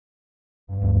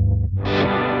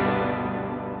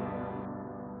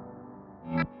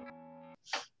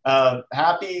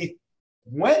Happy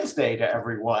Wednesday to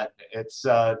everyone. It's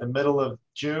the middle of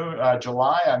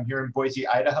July. I'm here in Boise,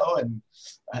 Idaho, and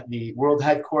the world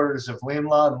headquarters of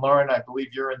LeanLaw. And Loren, I believe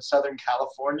you're in Southern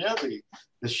California,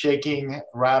 the shaking,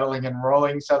 rattling, and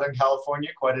rolling Southern California.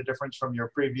 Quite a difference from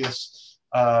your previous,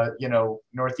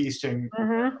 Northeastern,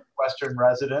 Western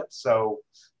residence. So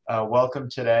welcome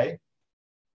today.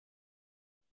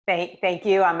 Thank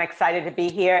you. I'm excited to be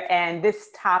here. And this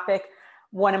topic,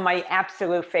 one of my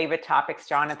absolute favorite topics,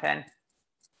 Jonathan.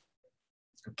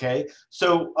 Okay,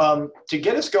 so to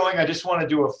get us going, I just want to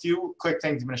do a few quick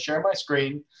things. I'm going to share my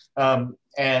screen,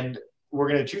 and we're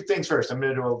going to do two things first. I'm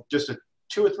going to do just a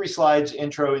 2 or 3 slides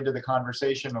intro into the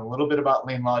conversation, a little bit about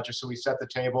LeanLaw, just so we set the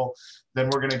table. Then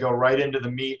we're going to go right into the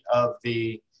meat of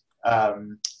the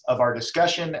of our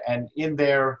discussion, and in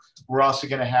there, we're also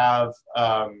going to have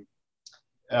a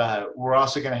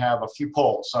few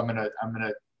polls. So I'm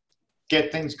gonna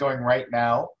get things going right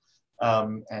now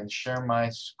and share my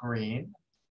screen.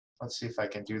 Let's see if I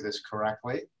can do this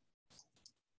correctly.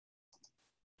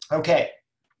 Okay,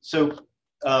 so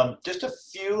just a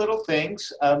few little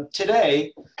things.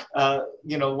 Today,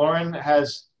 Loren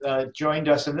has joined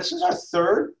us, and this is our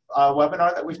 3rd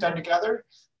webinar that we've done together.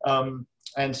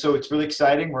 And so it's really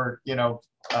exciting. We're,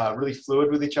 really fluid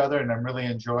with each other, and I'm really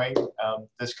enjoying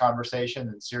this conversation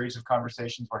and series of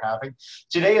conversations we're having.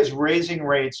 Today is raising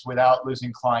rates without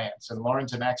losing clients, and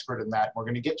Loren's an expert in that. We're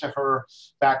going to get to her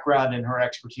background and her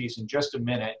expertise in just a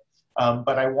minute,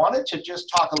 but I wanted to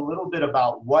just talk a little bit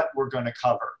about what we're going to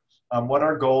cover, what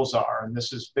our goals are, and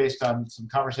this is based on some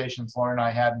conversations Loren and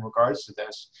I had in regards to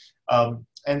this.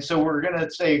 And so we're going to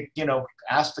say,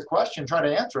 ask the question, try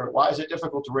to answer it. Why is it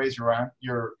difficult to raise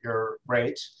your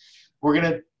rates? We're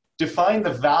going to define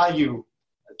the value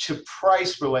to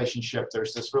price relationship.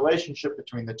 There's this relationship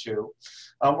between the two.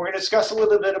 We're going to discuss a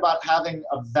little bit about having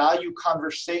a value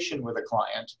conversation with a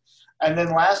client. And then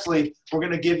lastly, we're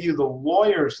going to give you the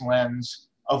lawyer's lens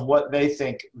of what they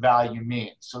think value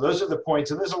means. So those are the points,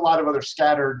 and there's a lot of other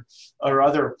scattered or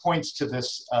other points to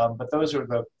this, but those are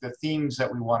the themes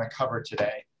that we want to cover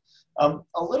today.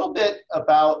 A little bit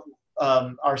about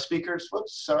our speakers.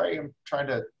 Whoops, sorry, I'm trying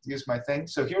to use my thing.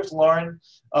 So here's Loren.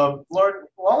 Loren,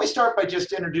 why don't we start by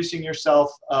just introducing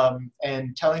yourself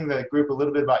and telling the group a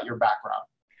little bit about your background?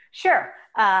 Sure.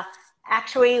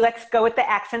 Actually, let's go with the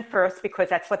accent first, because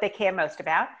that's what they care most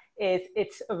about.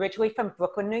 It's originally from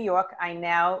Brooklyn, New York. I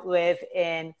now live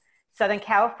in Southern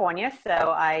California. So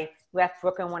I left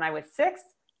Brooklyn when I was 6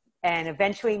 and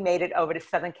eventually made it over to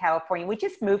Southern California. We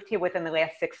just moved here within the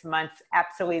last 6 months,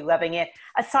 absolutely loving it,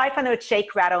 aside from the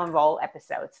shake, rattle, and roll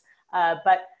episodes.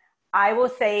 But I will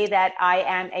say that I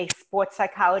am a sports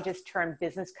psychologist turned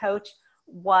business coach.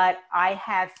 What I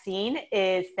have seen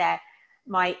is that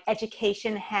my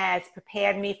education has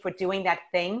prepared me for doing that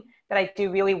thing that I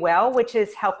do really well, which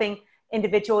is helping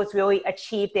individuals really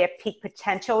achieve their peak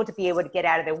potential, to be able to get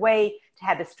out of their way, to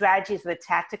have the strategies and the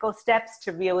tactical steps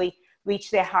to really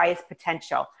reach their highest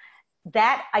potential.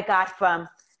 That I got from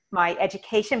my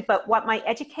education, but what my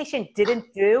education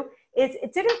didn't do is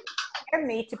it didn't prepare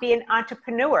me to be an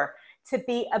entrepreneur, to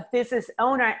be a business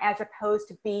owner as opposed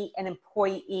to be an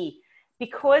employee.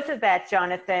 Because of that,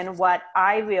 Jonathan, what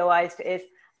I realized is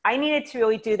I needed to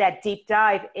really do that deep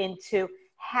dive into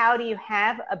how do you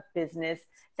have a business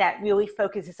that really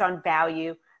focuses on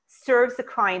value, serves the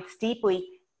clients deeply,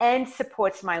 and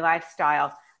supports my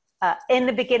lifestyle. In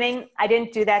the beginning, I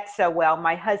didn't do that so well.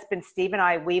 My husband, Steve, and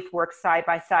I, we've worked side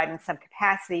by side in some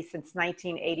capacity since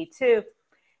 1982.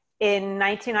 In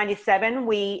 1997,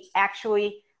 we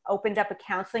actually opened up a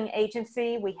counseling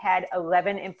agency. We had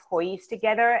 11 employees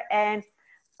together. And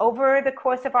over the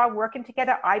course of our working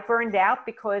together, I burned out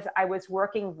because I was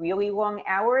working really long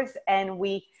hours, and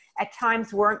we at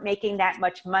times weren't making that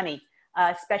much money,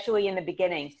 especially in the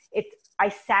beginning. I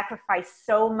sacrificed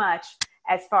so much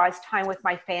as far as time with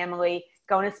my family,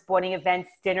 going to sporting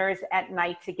events, dinners at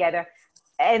night together.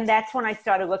 And that's when I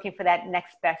started looking for that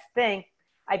next best thing.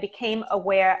 I became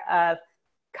aware of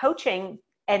coaching,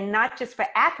 and not just for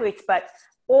athletes, but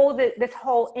this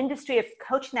whole industry of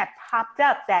coaching that popped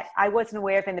up that I wasn't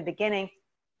aware of in the beginning.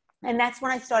 And that's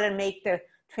when I started to make the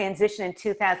transition in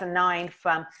 2009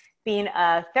 from being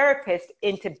a therapist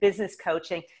into business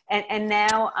coaching. And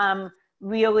now I'm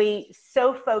really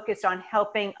so focused on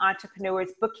helping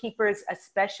entrepreneurs, bookkeepers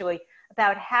especially,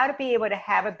 about how to be able to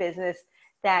have a business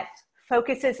that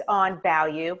focuses on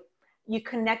value, you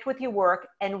connect with your work,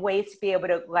 and ways to be able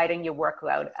to lighten your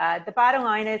workload. The bottom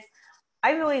line is,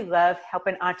 I really love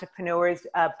helping entrepreneurs,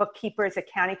 bookkeepers,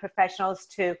 accounting professionals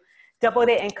to double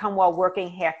their income while working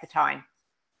half the time.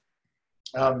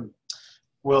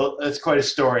 Well, it's quite a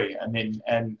story. I mean,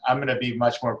 and I'm going to be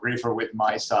much more briefer with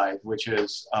my side, which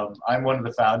is I'm one of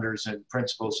the founders and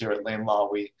principals here at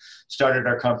LeanLaw. We started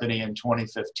our company in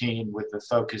 2015 with the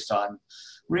focus on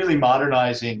really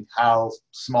modernizing how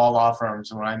small law firms,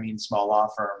 and when I mean small law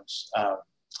firms,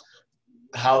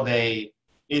 how they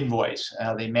invoice,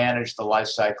 how they manage the life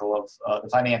cycle of the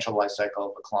financial life cycle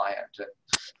of a client. And,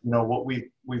 you know, what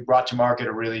we've brought to market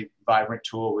a really vibrant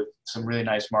tool with some really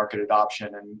nice market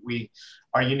adoption. And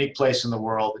our unique place in the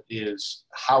world is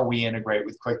how we integrate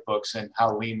with QuickBooks and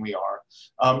how lean we are.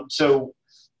 I'm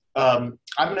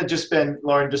going to just spend,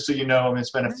 Loren, just so you know, I'm going to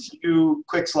spend a few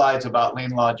quick slides about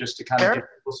LeanLaw just to kind of give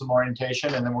people some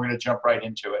orientation, and then we're going to jump right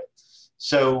into it.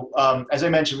 So as I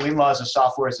mentioned, LeanLaw is a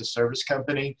software as a service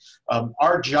company.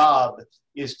 Our job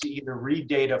is to either read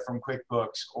data from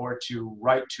QuickBooks or to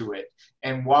write to it.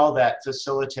 And while that,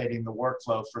 facilitating the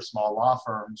workflow for small law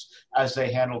firms as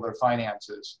they handle their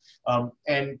finances.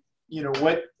 And you know,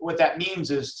 what that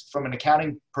means is, from an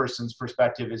accounting person's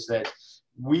perspective, is that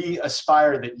we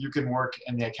aspire that you can work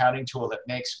in the accounting tool that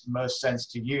makes most sense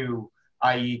to you,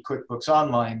 i.e. QuickBooks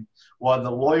Online, while the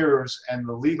lawyers and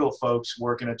the legal folks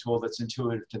work in a tool that's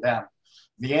intuitive to them.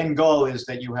 The end goal is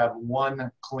that you have one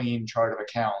clean chart of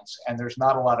accounts, and there's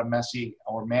not a lot of messy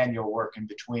or manual work in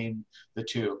between the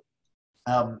two.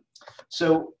 And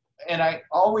I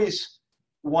always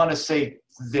want to say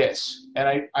this,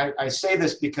 and I say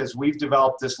this because we've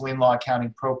developed this LeanLaw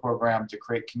Accounting Pro program to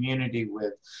create community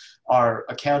with our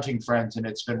accounting friends, and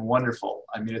it's been wonderful.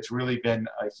 I mean, it's really been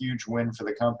a huge win for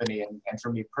the company and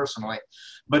for me personally.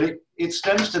 But it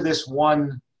stems to this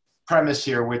one premise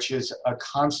here, which is a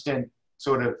constant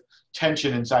sort of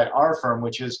tension inside our firm,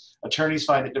 which is attorneys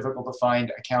find it difficult to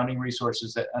find accounting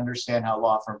resources that understand how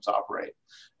law firms operate.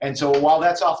 And so while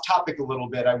that's off topic a little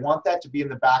bit, I want that to be in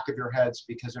the back of your heads,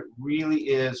 because it really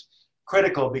is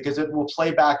critical, because it will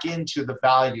play back into the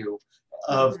value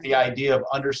of the idea of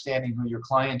understanding who your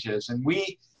client is. And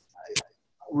we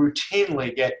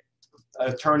routinely get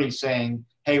attorneys saying,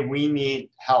 hey, we need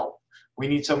help. We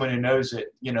need someone who knows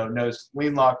it, you know, knows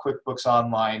LeanLaw, QuickBooks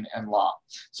Online, and law.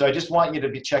 So I just want you to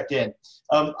be checked in.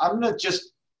 I'm going to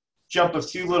just jump a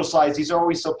few little slides. These are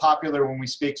always so popular when we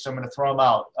speak, so I'm going to throw them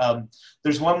out.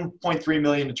 There's 1.3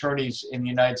 million attorneys in the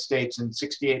United States, and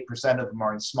 68% of them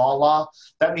are in small law.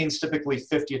 That means typically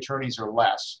 50 attorneys or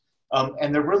less.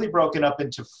 And they're really broken up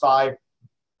into 5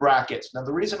 brackets. Now,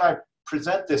 the reason I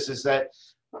present this is that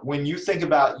when you think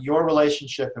about your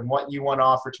relationship and what you want to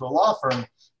offer to a law firm,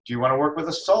 do you want to work with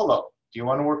a solo? Do you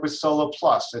want to work with Solo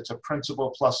Plus? It's a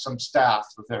principal plus some staff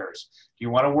of theirs. Do you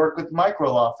want to work with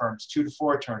micro law firms, 2 to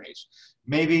 4 attorneys?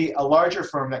 Maybe a larger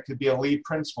firm that could be a lead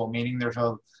principal, meaning there's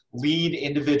a lead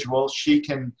individual. She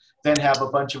can then have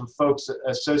a bunch of folks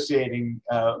associating,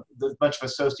 a bunch of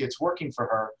associates working for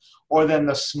her. Or then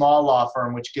the small law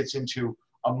firm, which gets into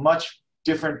a much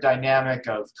different dynamic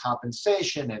of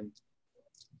compensation and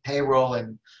payroll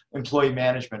and employee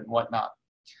management and whatnot.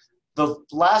 The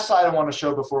last slide I want to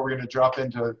show before we're going to drop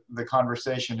into the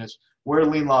conversation is where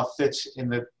LeanLaw fits in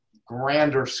the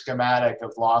grander schematic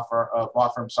of law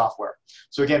firm software.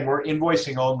 So again, we're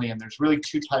invoicing only, and there's really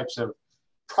 2 types of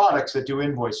products that do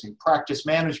invoicing. Practice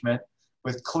management,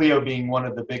 with Clio being one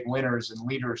of the big winners and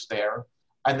leaders there.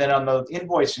 And then on the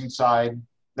invoicing side,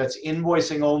 that's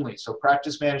invoicing only. So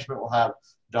practice management will have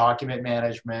document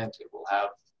management, it will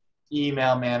have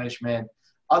email management,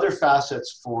 other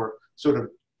facets for sort of,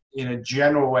 in a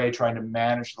general way, trying to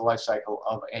manage the life cycle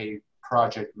of a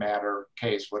project matter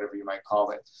case, whatever you might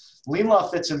call it. LeanLaw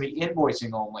fits in the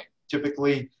invoicing only.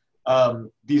 Typically,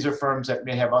 these are firms that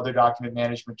may have other document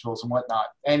management tools and whatnot.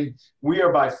 And we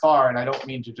are by far, and I don't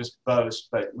mean to just boast,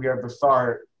 but we are by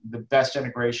far the best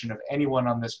integration of anyone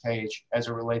on this page as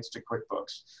it relates to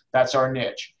QuickBooks. That's our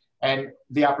niche. And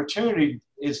the opportunity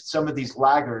is some of these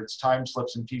laggards, time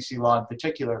slips and PC law in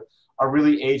particular, are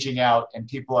really aging out and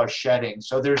people are shedding.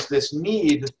 So there's this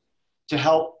need to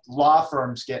help law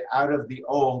firms get out of the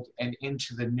old and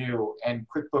into the new. And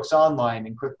QuickBooks Online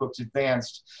and QuickBooks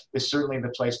Advanced is certainly the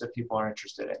place that people are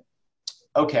interested in.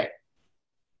 Okay,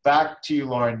 back to you,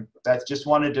 Loren. That just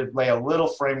wanted to lay a little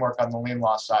framework on the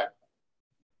LeanLaw side.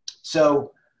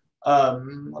 So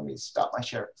let me stop my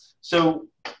share. So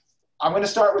I'm going to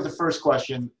start with the first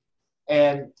question.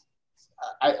 And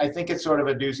I think it's sort of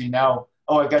a doozy now.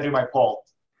 Oh, I've got to do my poll.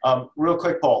 Real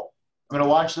quick poll. I'm going to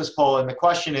launch this poll, and the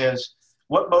question is,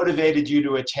 what motivated you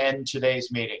to attend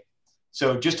today's meeting?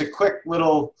 So just a quick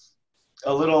little,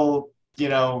 you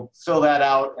know, fill that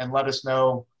out and let us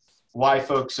know why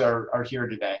folks are here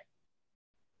today.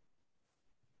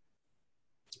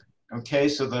 Okay,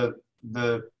 so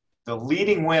the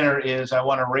leading winner is, I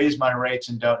want to raise my rates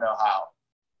and don't know how.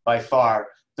 by far.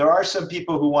 There are some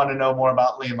people who want to know more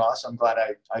about LeanLaw, so I'm glad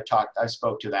I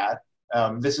spoke to that.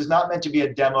 This is not meant to be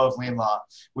a demo of LeanLaw.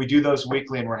 We do those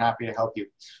weekly, and we're happy to help you.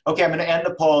 Okay, I'm going to end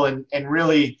the poll, and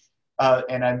really,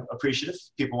 and I'm appreciative.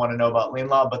 People want to know about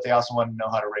LeanLaw, but they also want to know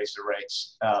how to raise their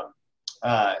rates.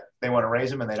 They want to raise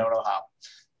them, and they don't know how.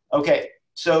 Okay,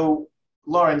 so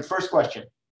Loren, first question.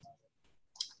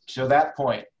 To that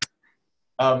point,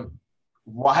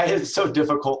 why is it so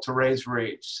difficult to raise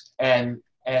rates?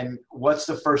 And what's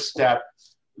the first step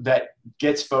that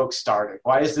gets folks started?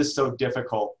 Why is this so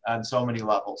difficult on so many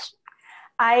levels?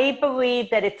 I believe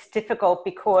that it's difficult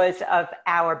because of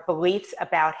our beliefs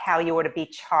about how you ought to be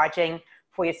charging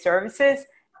for your services,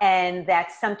 and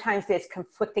that sometimes there's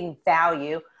conflicting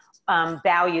values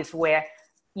where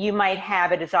you might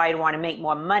have a desire to want to make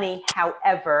more money.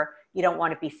 However, you don't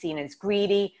want to be seen as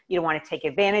greedy. You don't want to take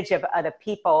advantage of other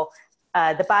people.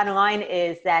 The bottom line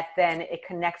is that then it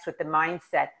connects with the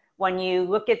mindset. When you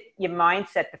look at your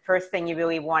mindset, the first thing you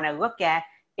really want to look at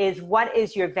is what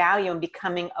is your value, and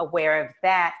becoming aware of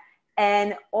that.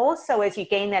 And also, as you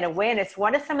gain that awareness,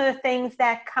 what are some of the things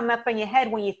that come up in your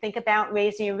head when you think about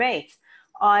raising your rates?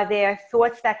 Are there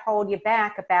thoughts that hold you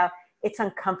back about it's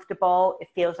uncomfortable, it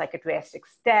feels like a drastic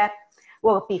step,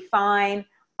 will it be fine?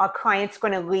 Are clients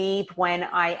going to leave when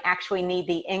I actually need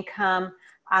the income?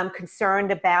 I'm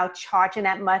concerned about charging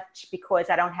that much because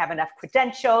I don't have enough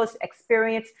credentials,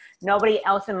 experience. Nobody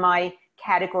else in my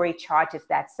category charges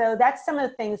that. So that's some of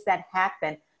the things that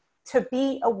happen. To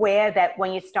be aware that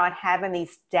when you start having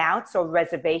these doubts or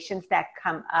reservations that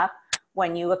come up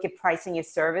when you look at pricing your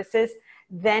services,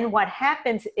 then what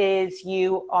happens is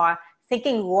you are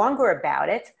thinking longer about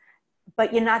it,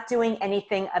 but you're not doing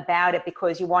anything about it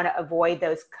because you want to avoid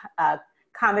those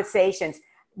conversations.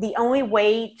 The only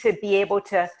way to be able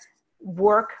to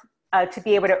work, to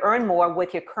be able to earn more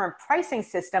with your current pricing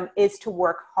system is to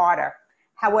work harder.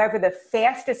 However, the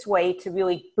fastest way to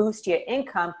really boost your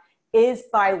income is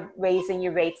by raising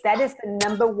your rates. That is the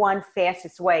 #1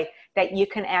 fastest way that you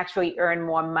can actually earn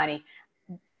more money.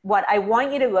 What I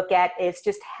want you to look at is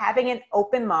just having an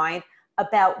open mind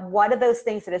about what are those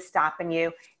things that are stopping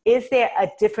you. Is there a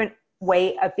different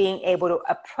way of being able to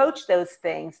approach those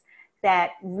things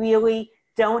that really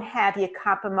don't have you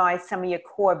compromise some of your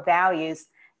core values?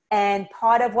 And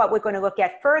part of what we're going to look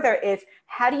at further is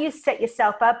how do you set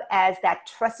yourself up as that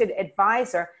trusted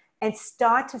advisor and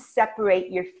start to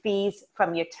separate your fees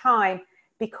from your time,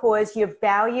 because your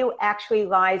value actually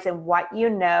lies in what you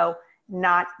know,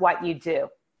 not what you do.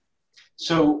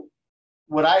 So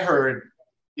what I heard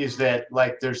is that,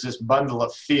 like, there's this bundle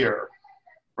of fear,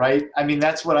 right? I mean,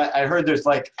 that's what I heard. There's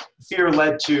like fear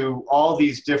led to all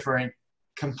these different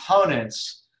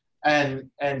components. And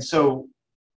so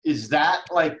is that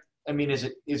like, I mean, is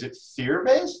it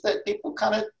fear-based that people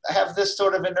kind of have this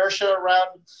sort of inertia around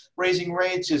raising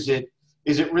rates? Is it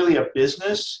really a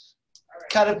business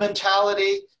kind of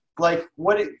mentality? Like,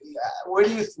 where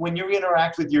do you, when you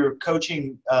interact with your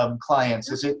coaching clients,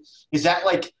 is that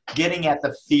like getting at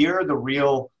the fear, the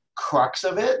real crux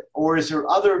of it, or is there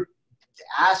other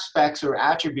aspects or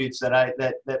attributes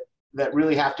that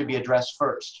really have to be addressed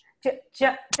first?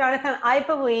 Jonathan, I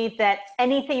believe that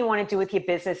anything you want to do with your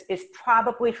business is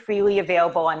probably freely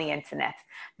available on the internet.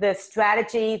 The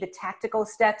strategy, the tactical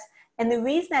steps, and the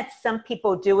reason that some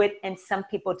people do it and some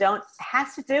people don't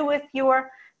has to do with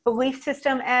your belief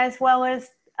system as well as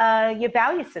your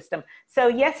value system. So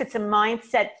yes, it's a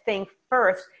mindset thing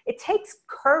first. It takes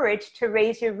courage to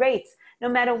raise your rates, no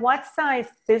matter what size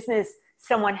business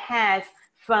someone has,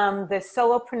 from the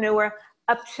solopreneur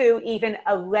up to even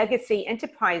a legacy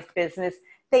enterprise business.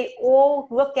 They all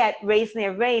look at raising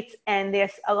their rates, and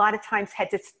there's a lot of times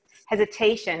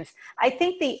hesitations. I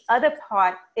think the other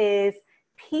part is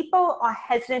people are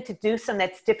hesitant to do something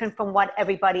that's different from what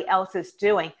everybody else is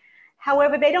doing.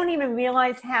 However, they don't even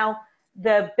realize how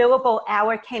the billable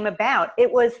hour came about.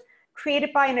 It was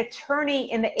created by an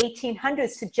attorney in the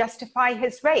 1800s to justify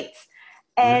his rates.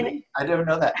 And really? I didn't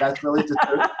know that. That's really the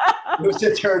truth. It was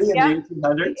an attorney in the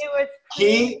 1800s. It was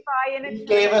He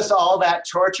gave us all that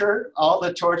torture, all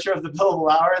the torture of the billable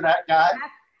hour, that guy.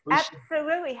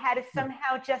 Absolutely. Had to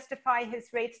somehow justify his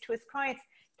rates to his clients,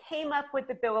 came up with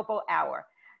the billable hour.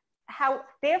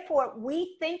 Therefore,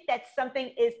 we think that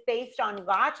something is based on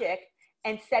logic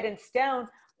and set in stone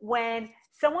when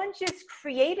someone just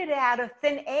created it out of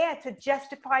thin air to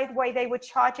justify the way they were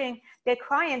charging their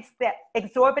clients their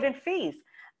exorbitant fees.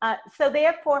 So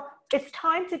therefore, it's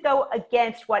time to go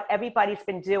against what everybody's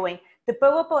been doing. The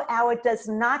billable hour does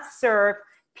not serve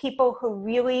people who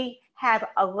really have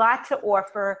a lot to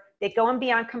offer. They're going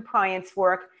beyond compliance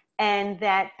work, and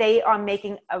that they are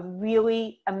making a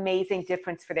really amazing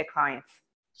difference for their clients.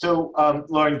 So,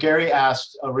 Loren, Gary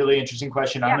asked a really interesting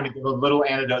question. I'm going to give a little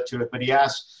antidote to it, but he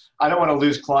asked, I don't want to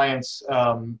lose clients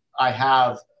I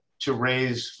have to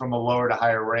raise from a lower to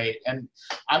higher rate. And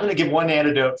I'm going to give one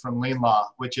antidote from LeanLaw,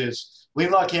 which is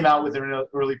LeanLaw came out with an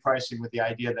early pricing with the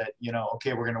idea that,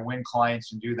 okay, we're going to win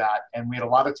clients and do that. And we had a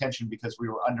lot of tension because we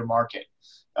were under market.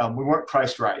 We weren't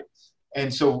priced right.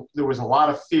 And so there was a lot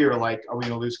of fear, like, are we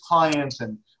going to lose clients?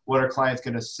 And what are clients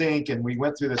going to think? And we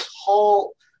went through this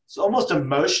whole, it's almost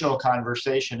emotional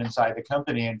conversation inside the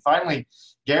company. And finally,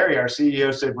 Gary, our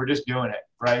CEO, said, we're just doing it,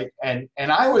 right? And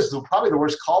I was probably the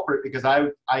worst culprit because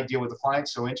I deal with the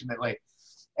clients so intimately.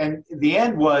 And the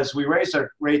end was we raised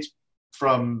our rates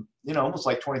from, almost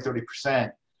like 20, 30%.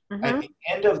 Mm-hmm. At the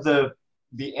end of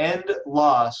the end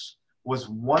loss was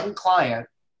one client,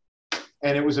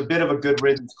 and it was a bit of a good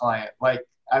riddance client. Like,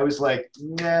 I was like,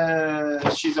 nah,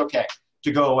 she's okay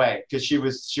to go away because she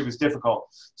was difficult.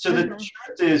 So the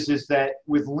truth is that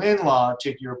with LeanLaw,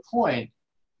 to your point,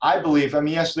 I believe,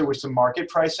 yes, there was some market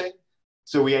pricing.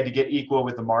 So we had to get equal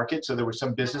with the market. So there were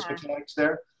some business mechanics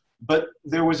there, but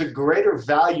there was a greater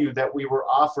value that we were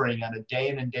offering on a day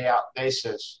in and day out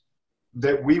basis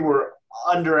that we were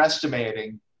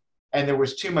underestimating. And there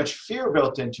was too much fear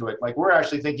built into it. Like, we're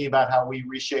actually thinking about how we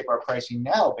reshape our pricing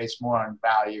now based more on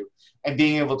value and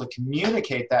being able to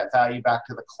communicate that value back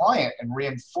to the client and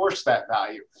reinforce that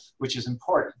value, which is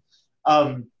important.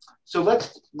 So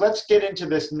let's get into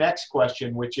this next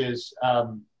question, which is,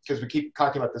 because we keep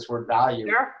talking about this word value.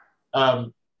 Sure.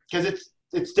 Because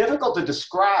it's difficult to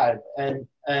describe.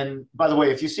 And by the way,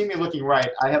 if you see me looking right,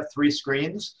 I have 3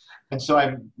 screens. And so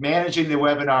I'm managing the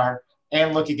webinar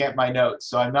and looking at my notes.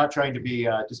 So I'm not trying to be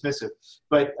dismissive.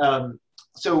 But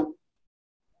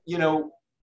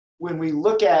when we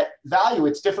look at value,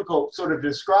 it's difficult sort of to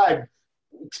describe,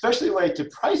 especially related to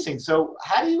pricing. So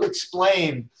how do you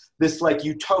explain this like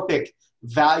utopic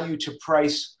value to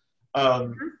price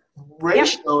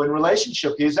ratio and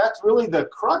relationship? Because that's really the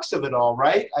crux of it all,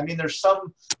 right? There's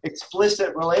some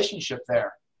explicit relationship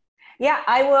there. Yeah,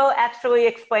 I will absolutely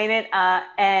explain it.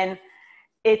 And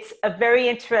it's a very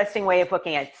interesting way of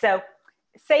looking at it. So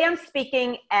say I'm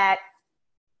speaking at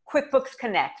QuickBooks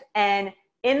Connect, and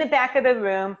in the back of the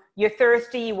room, you're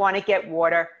thirsty, you want to get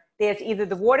water. There's either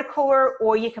the water cooler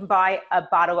or you can buy a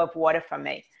bottle of water from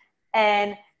me.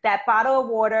 And that bottle of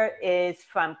water is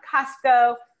from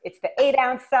Costco. It's the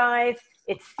 8-ounce size.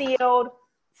 It's sealed,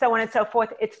 so on and so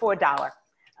forth. It's for $1.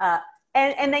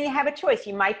 And then you have a choice.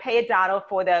 You might pay $1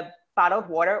 for the bottled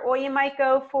water, or you might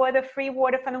go for the free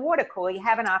water from the water cooler. You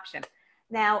have an option.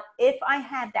 Now, if I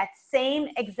had that same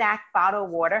exact bottle of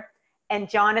water, and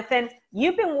Jonathan,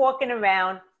 you've been walking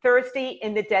around thirsty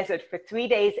in the desert for 3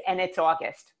 days and it's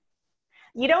August.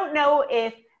 You don't know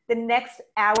if the next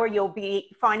hour you'll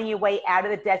be finding your way out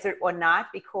of the desert or not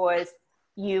because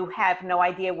you have no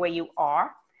idea where you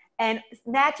are. And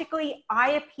magically,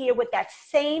 I appear with that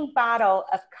same bottle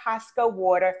of Costco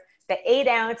water, the 8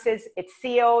 ounces, it's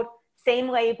sealed, same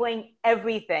labeling,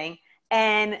 everything.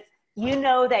 And you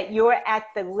know that you're at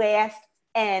the last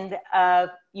end of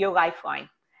your lifeline.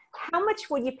 How much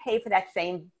would you pay for that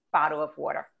same bottle of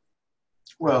water?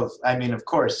 Well, of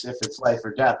course, if it's life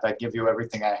or death, I'd give you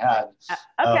everything I had.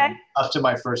 Okay. Up to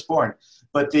my firstborn.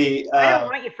 But I don't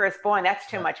want your firstborn. That's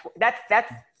too much.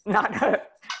 That's not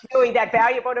really that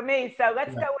valuable to me. So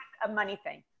let's go with a money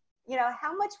thing.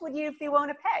 How much would you be willing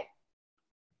to pay?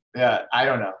 Yeah, I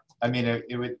don't know.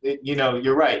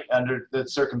 You're right. Under the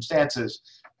circumstances,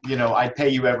 I pay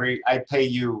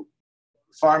you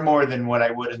far more than what I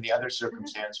would in the other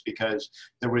circumstance because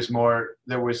one's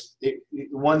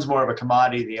more of a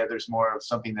commodity, the other's more of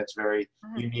something that's very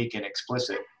unique and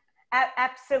explicit.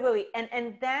 Absolutely.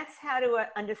 And that's how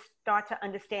to start to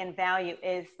understand value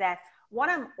is that what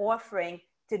I'm offering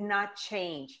did not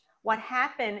change. What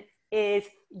happened is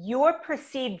your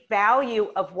perceived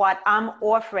value of what I'm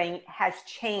offering has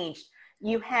changed.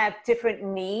 You have different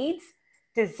needs,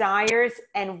 desires,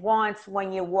 and wants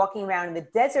when you're walking around in the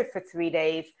desert for 3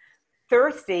 days,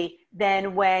 thirsty,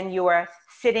 than when you're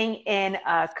sitting in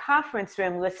a conference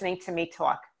room listening to me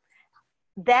talk.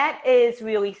 That is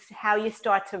really how you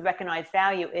start to recognize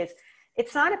value.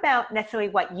 It's not about necessarily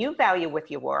what you value with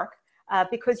your work,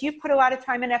 because you put a lot of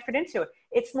time and effort into it.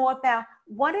 It's more about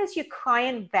what is your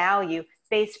client value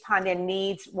based upon their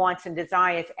needs, wants, and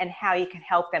desires, and how you can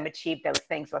help them achieve those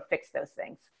things or fix those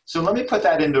things. So let me put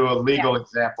that into a legal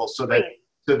example so that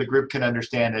the group can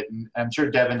understand it. And I'm sure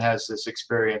Devin has this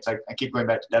experience. I keep going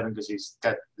back to Devin because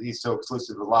he's so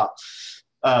exclusive to the law.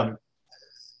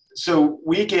 So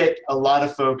we get a lot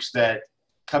of folks that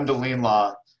come to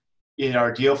LeanLaw, in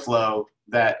our deal flow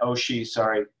that,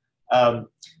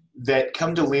 that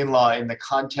come to LeanLaw in the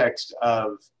context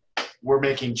of we're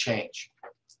making change.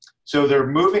 So they're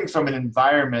moving from an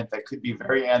environment that could be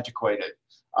very antiquated,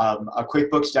 a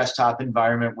QuickBooks desktop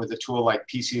environment with a tool like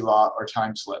PC Law or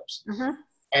time slips. Mm-hmm.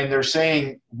 And they're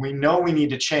saying, we know we need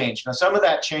to change. Now, some of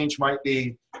that change might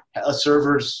be a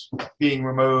server's being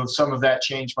removed. Some of that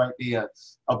change might be a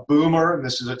boomer, and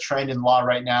this is a trend in law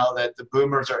right now, that the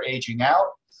boomers are aging out,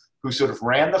 who sort of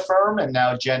ran the firm, and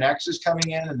now Gen X is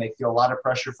coming in, and they feel a lot of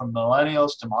pressure from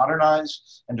millennials to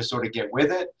modernize and to sort of get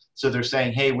with it. So they're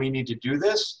saying, hey, we need to do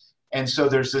this. And so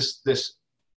there's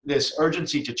this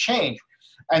urgency to change.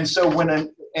 And so when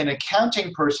an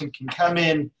accounting person can come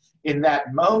in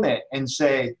that moment and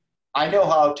say, I know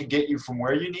how to get you from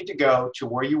where you need to go to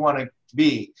where you want to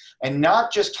be, and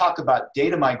not just talk about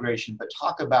data migration, but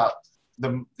talk about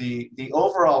the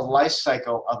overall life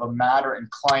cycle of a matter and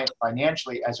client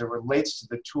financially as it relates to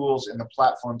the tools and the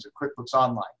platforms of QuickBooks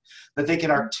Online, that they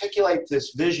can articulate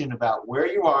this vision about where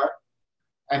you are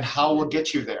and how we'll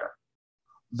get you there.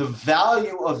 The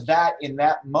value of that in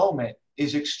that moment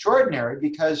is extraordinary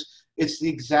because it's the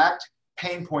exact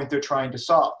pain point they're trying to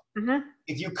solve. Mm-hmm.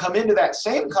 If you come into that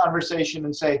same conversation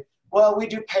and say, well, we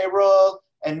do payroll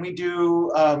and we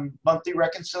do monthly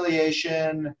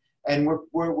reconciliation and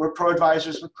we're pro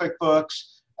advisors with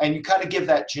QuickBooks, and you kind of give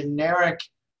that generic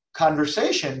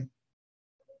conversation,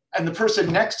 and the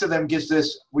person next to them gives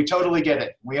this, we totally get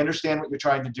it. We understand what you're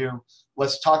trying to do.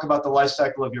 Let's talk about the life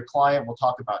cycle of your client. We'll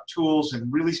talk about tools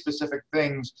and really specific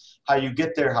things, how you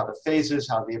get there, how the phases,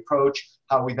 how the approach,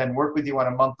 how we then work with you on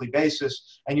a monthly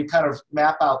basis. And you kind of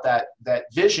map out that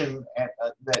vision and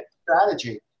that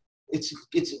strategy.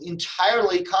 It's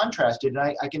entirely contrasted.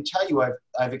 And I can tell you,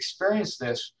 I've experienced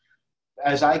this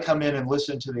as I come in and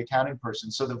listen to the accounting person.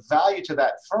 So the value to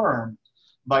that firm,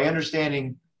 by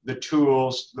understanding the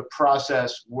tools, the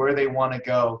process, where they want to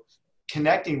go,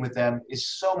 connecting with them is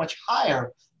so much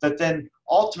higher that then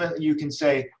ultimately you can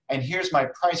say, and here's my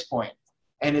price point.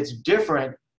 And it's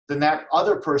different than that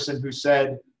other person who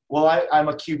said, well, I'm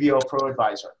a QBO pro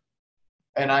advisor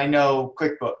and I know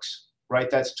QuickBooks, right?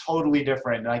 That's totally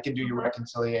different, and I can do your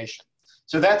reconciliation.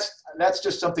 So that's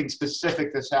just something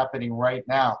specific that's happening right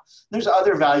now. There's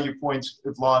other value points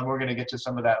with law, and we're going to get to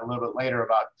some of that a little bit later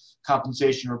about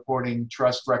compensation reporting,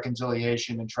 trust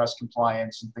reconciliation, and trust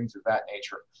compliance, and things of that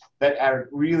nature that are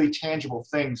really tangible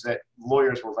things that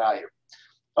lawyers will value.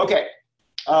 Okay,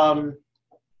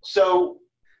 so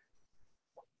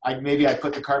maybe I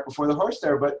put the cart before the horse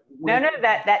there, but no,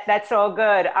 that's all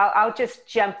good. I'll just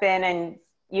jump in and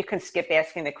you can skip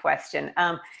asking the question.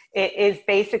 It is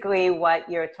basically what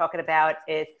you're talking about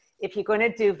is if you're going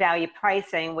to do value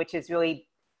pricing, which is really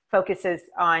focuses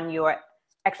on your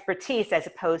expertise as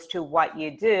opposed to what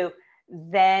you do,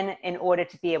 then in order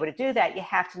to be able to do that, you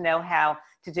have to know how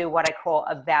to do what I call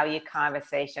a value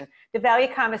conversation. The value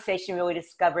conversation really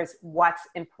discovers what's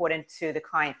important to the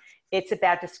client. It's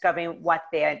about discovering what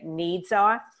their needs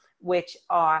are, which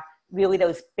are really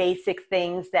those basic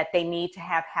things that they need to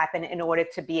have happen in order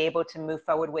to be able to move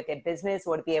forward with their business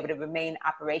or to be able to remain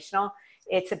operational.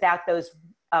 It's about those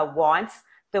wants.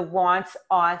 The wants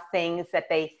are things that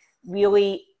they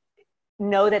really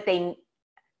know that they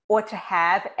ought to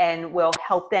have and will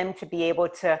help them to be able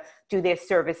to do their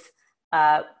service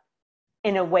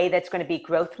in a way that's going to be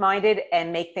growth-minded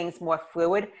and make things more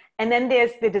fluid. And then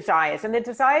there's the desires. And the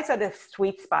desires are the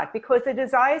sweet spot, because the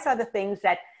desires are the things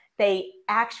that they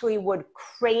actually would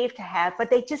crave to have, but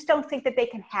they just don't think that they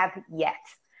can have yet.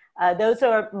 Those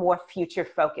are more future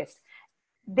focused.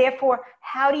 Therefore,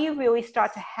 how do you really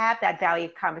start to have that value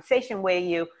conversation where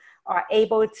you are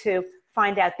able to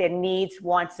find out their needs,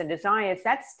 wants, and desires?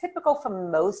 That's typical for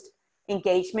most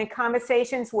engagement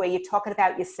conversations where you're talking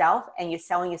about yourself and you're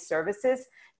selling your services.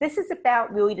 This is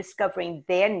about really discovering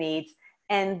their needs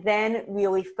and then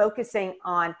really focusing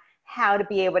on how to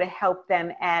be able to help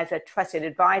them as a trusted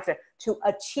advisor to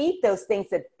achieve those things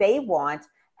that they want,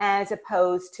 as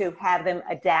opposed to have them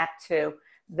adapt to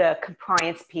the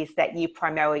compliance piece that you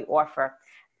primarily offer.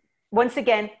 Once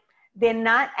again, they're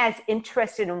not as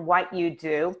interested in what you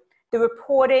do. The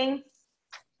reporting,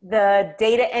 the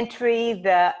data entry,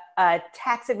 the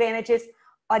tax advantages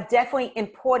are definitely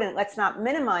important. Let's not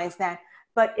minimize that,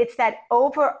 but it's that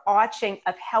overarching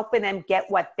of helping them get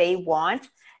what they want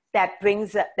that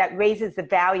raises the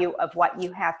value of what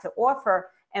you have to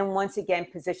offer, and once again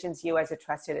positions you as a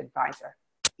trusted advisor.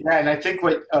 Yeah, and I think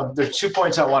there's 2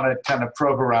 points I want to kind of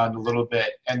probe around a little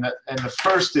bit, and the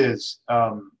first is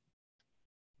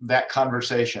that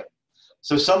conversation.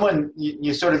 So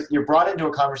you're brought into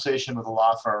a conversation with a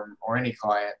law firm or any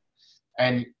client,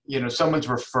 and someone's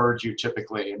referred you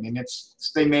typically. I mean,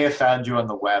 they may have found you on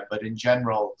the web, but in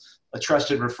general, a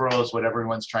trusted referral is what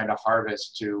everyone's trying to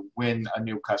harvest to win a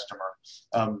new customer.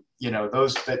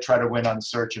 Those that try to win on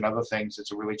search and other things,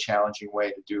 it's a really challenging way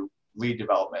to do lead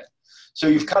development. So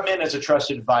you've come in as a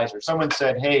trusted advisor. Someone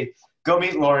said, hey, go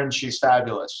meet Loren, she's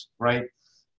fabulous, right?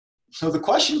 So the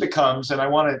question becomes, and I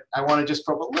want to just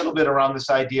probe a little bit around this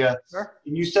idea. Sure.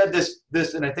 And you said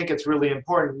this, and I think it's really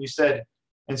important. You said,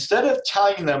 instead of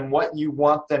telling them what you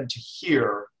want them to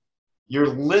hear, you're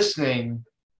listening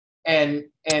and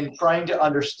trying to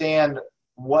understand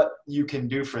what you can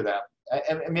do for them.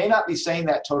 And I may not be saying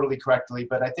that totally correctly,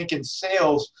 but I think in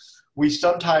sales, we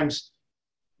sometimes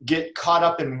get caught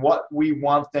up in what we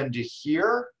want them to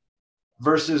hear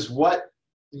versus what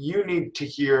you need to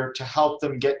hear to help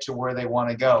them get to where they want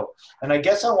to go. And I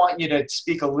guess I want you to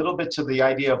speak a little bit to the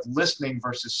idea of listening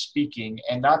versus speaking,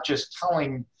 and not just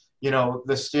telling,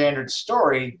 the standard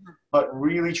story, but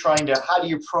really trying to, how do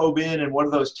you probe in, and what are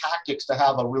those tactics to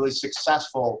have a really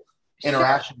successful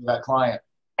interaction with that client?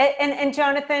 And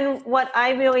Jonathan, what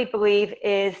I really believe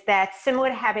is that, similar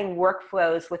to having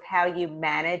workflows with how you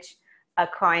manage a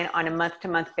client on a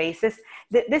month-to-month basis,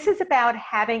 this is about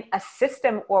having a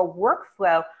system or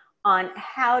workflow on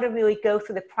how to really go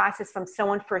through the process from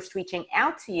someone first reaching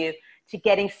out to you to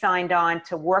getting signed on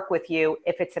to work with you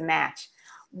if it's a match.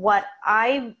 What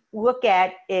I look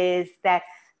at is that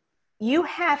you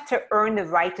have to earn the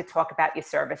right to talk about your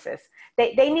services.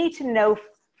 They need to know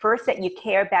first that you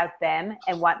care about them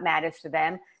and what matters to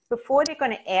them before they're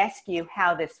going to ask you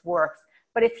how this works.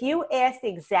 But if you ask the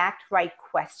exact right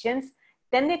questions,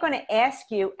 then they're going to ask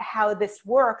you how this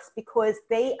works, because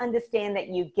they understand that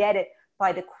you get it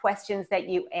by the questions that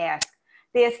you ask.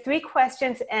 There's 3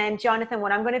 questions, and Jonathan,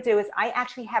 what I'm going to do is I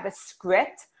actually have a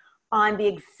script on the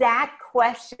exact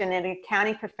question an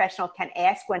accounting professional can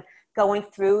ask when going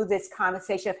through this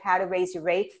conversation of how to raise your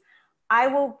rates. I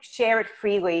will share it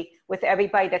freely with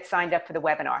everybody that signed up for the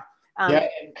webinar. Yeah,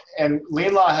 and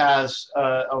LeanLaw has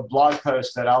a blog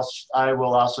post that I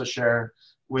will also share,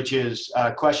 which is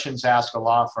questions to ask a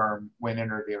law firm when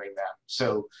interviewing them.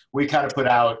 So we kind of put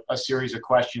out a series of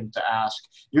questions to ask.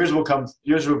 Yours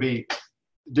will be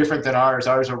different than ours.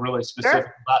 Ours are really specific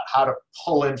about how to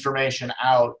pull information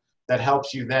out that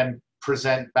helps you then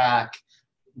present back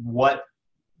what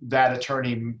that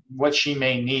attorney, what she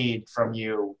may need from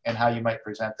you and how you might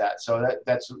present that. So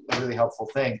that's a really helpful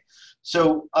thing.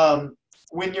 So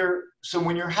when you're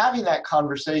having that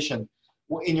conversation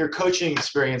in your coaching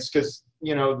experience, because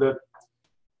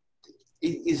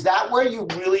is that where you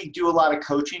really do a lot of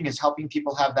coaching, is helping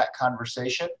people have that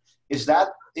conversation? Is that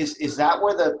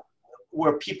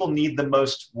where people need the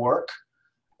most work?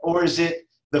 Or is it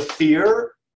the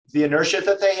fear, the inertia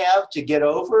that they have to get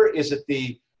over? Is it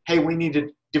hey, we need to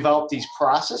develop these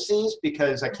processes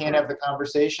because I can't have the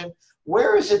conversation?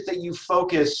 Where is it that you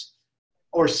focus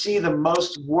or see the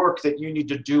most work that you need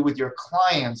to do with your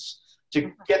clients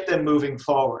to get them moving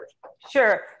forward?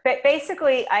 Sure. But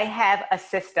basically, I have a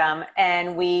system,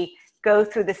 and we go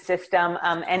through the system,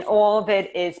 and all of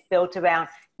it is built around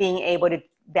being able to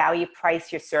value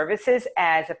price your services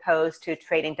as opposed to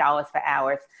trading dollars for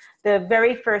hours. The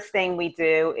very first thing we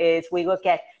do is we look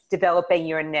at developing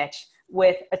your niche.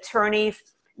 With attorneys,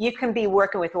 you can be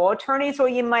working with all attorneys, or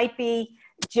you might be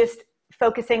just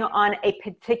focusing on a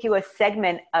particular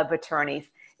segment of attorneys.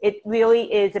 It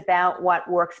really is about what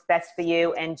works best for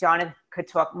you, and Jonathan could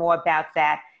talk more about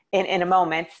that in a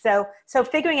moment. So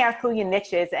figuring out who your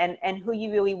niche is and who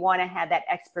you really want to have that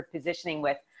expert positioning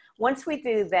with. Once we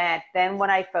do that, then what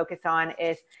I focus on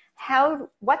is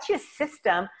what's your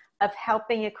system of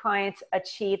helping your clients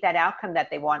achieve that outcome that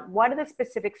they want? What are the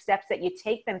specific steps that you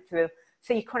take them through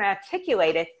so you can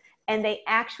articulate it and they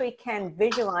actually can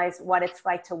visualize what it's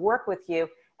like to work with you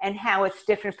and how it's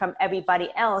different from everybody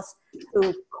else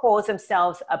who calls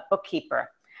themselves a bookkeeper.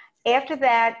 After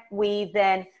that, we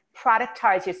then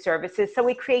productize your services. So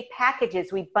we create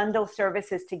packages, we bundle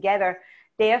services together.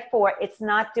 Therefore, it's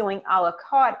not doing a la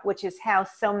carte, which is how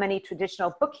so many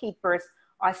traditional bookkeepers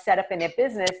are set up in their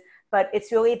business, but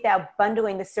it's really about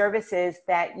bundling the services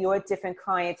that your different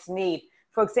clients need.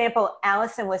 For example,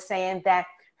 Allison was saying that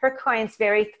her clients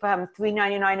vary from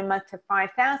 $399 a month to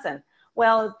 $5,000.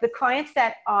 Well, the clients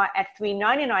that are at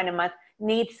 $399 a month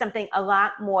need something a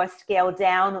lot more scaled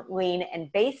down, lean,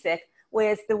 and basic,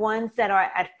 whereas the ones that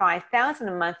are at $5,000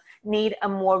 a month need a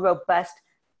more robust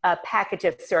package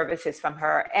of services from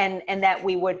her, and that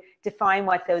we would define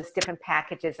what those different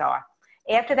packages are.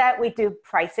 After that, we do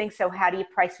pricing. So how do you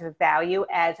price for value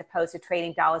as opposed to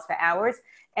trading dollars for hours?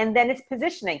 And then it's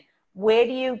positioning. Where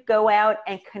do you go out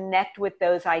and connect with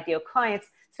those ideal clients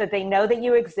so they know that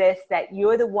you exist, that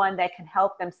you're the one that can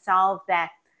help them solve that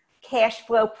cash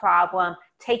flow problem,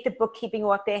 take the bookkeeping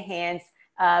off their hands,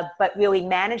 but really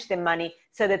manage their money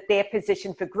so that they're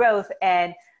positioned for growth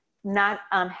and not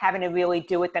having to really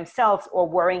do it themselves or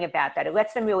worrying about that. It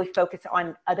lets them really focus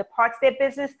on other parts of their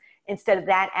business instead of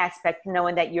that aspect,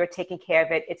 knowing that you're taking care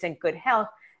of it, it's in good health.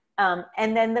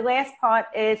 And then the last part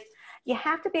is you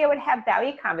have to be able to have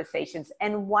value conversations.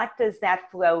 And what does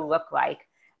that flow look like?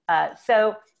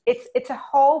 So it's a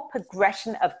whole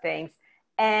progression of things.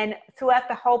 And throughout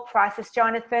the whole process,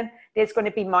 Jonathan, there's going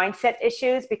to be mindset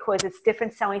issues because it's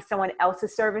different selling someone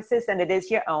else's services than it is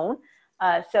your own.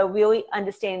 So really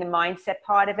understanding the mindset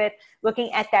part of it,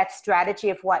 looking at that strategy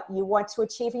of what you want to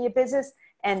achieve in your business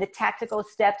and the tactical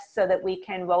steps so that we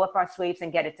can roll up our sleeves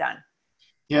and get it done.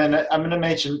 Yeah, and I'm going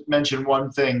to mention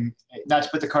one thing, not to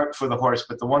put the cart before the horse,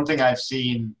 but the one thing I've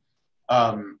seen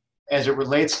as it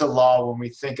relates to law when we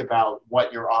think about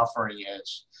what your offering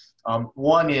is.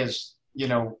 One is, you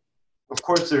know, of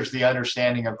course, there's the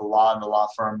understanding of the law in the law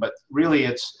firm, but really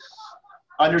it's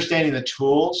understanding the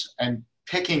tools and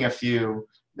picking a few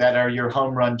that are your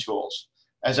home run tools.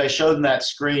 As I showed in that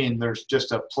screen, there's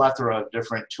just a plethora of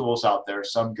different tools out there,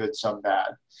 some good, some bad.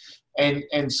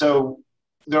 And so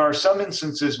there are some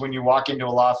instances when you walk into a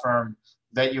law firm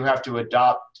that you have to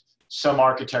adopt some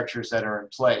architectures that are in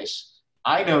place.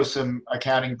 I know some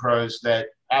accounting pros that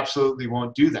absolutely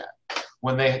won't do that.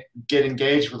 When they get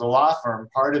engaged with a law firm,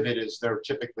 part of it is they're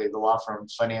typically, the law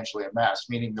firm's financially a mess,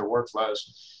 meaning their workflows,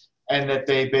 and that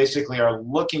they basically are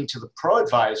looking to the pro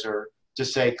advisor to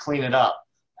say, clean it up.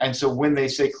 And so when they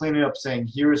say clean it up,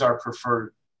 saying, here's our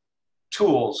preferred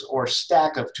tools or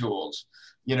stack of tools,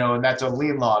 you know, and that's a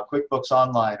LeanLaw, QuickBooks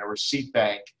Online, a receipt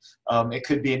bank. It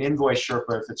could be an invoice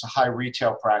Sherpa if it's a high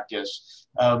retail practice.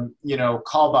 You know,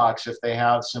 Callbox if they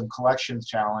have some collections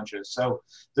challenges. So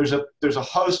there's a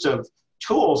host of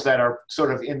tools that are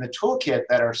sort of in the toolkit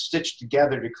that are stitched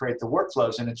together to create the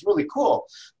workflows. And it's really cool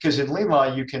because in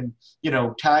LeanLaw, you can, you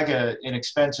know, tag an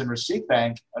expense in receipt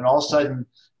bank and all of a sudden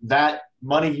that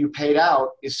money you paid out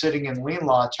is sitting in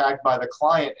LeanLaw tagged by the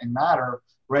client in Matter,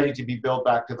 ready to be billed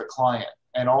back to the client.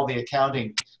 And all the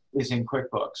accounting is in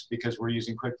QuickBooks because we're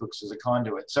using QuickBooks as a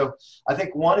conduit. So I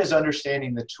think one is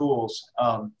understanding the tools.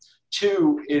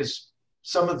 Two is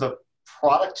some of the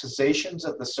productizations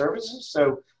of the services.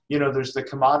 So, you know, there's the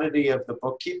commodity of the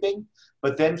bookkeeping,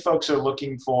 but then folks are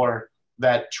looking for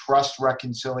that trust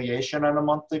reconciliation on a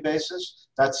monthly basis.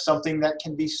 That's something that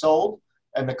can be sold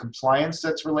and the compliance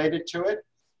that's related to it.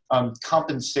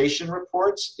 Compensation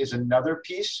reports is another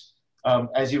piece.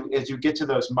 As you get to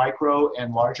those micro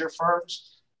and larger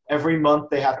firms, every month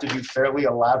they have to do fairly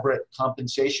elaborate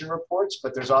compensation reports,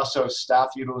 but there's also staff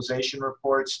utilization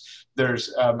reports.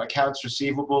 There's accounts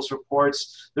receivables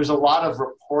reports. There's a lot of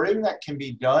reporting that can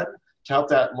be done to help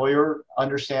that lawyer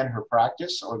understand her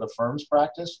practice or the firm's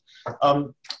practice.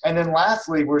 And then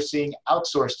lastly, we're seeing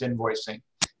outsourced invoicing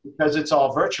because it's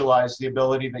all virtualized, the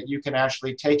ability that you can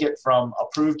actually take it from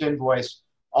approved invoice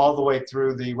all the way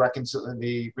through the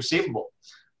receivable.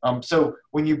 So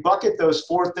when you bucket those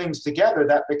four things together,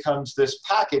 that becomes this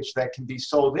package that can be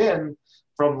sold in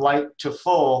from light to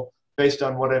full based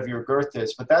on whatever your girth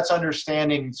is. But that's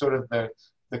understanding sort of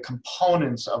the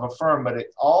components of a firm, but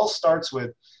it all starts with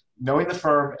knowing the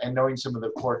firm and knowing some of the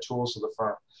core tools of the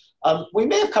firm. We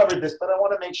may have covered this, but I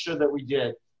want to make sure that we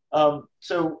did.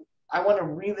 So I want to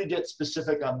really get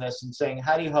specific on this and saying,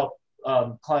 how do you help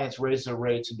clients raise their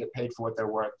rates and get paid for what they're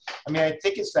worth? I mean, I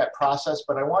think it's that process,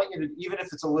 but I want you to, even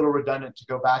if it's a little redundant, to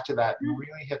go back to that and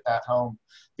really hit that home,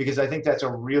 because I think that's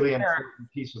a really important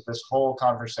piece of this whole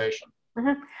conversation.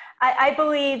 Mm-hmm. I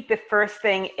believe the first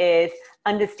thing is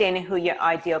understanding who your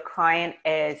ideal client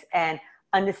is and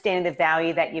understanding the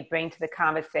value that you bring to the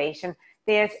conversation.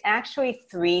 There's actually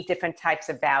 3 different types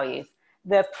of values.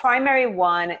 The primary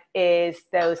one is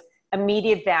those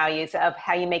immediate values of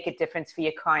how you make a difference for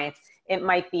your clients. It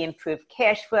might be improved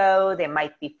cash flow. There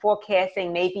might be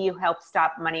forecasting. Maybe you help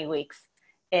stop money leaks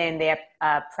in their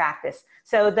practice.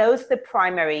 So those are the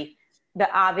primary,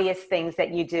 the obvious things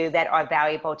that you do that are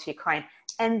valuable to your client.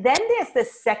 And then there's the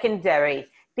secondary.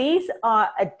 These are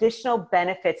additional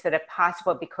benefits that are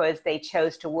possible because they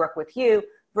chose to work with you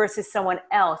versus someone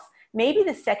else. Maybe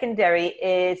the secondary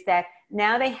is that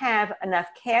now they have enough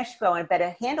cash flow and a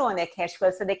better handle on their cash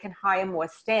flow so they can hire more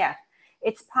staff.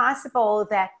 It's possible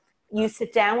that you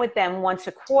sit down with them once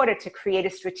a quarter to create a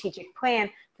strategic plan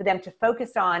for them to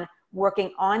focus on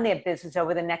working on their business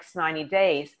over the next 90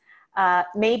 days.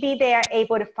 Maybe they are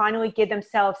able to finally give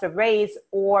themselves a raise,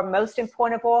 or most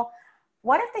important of all,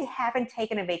 what if they haven't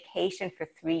taken a vacation for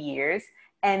 3 years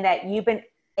and that you've been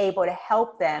able to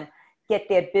help them get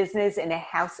their business and their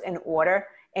house in order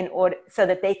so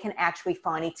that they can actually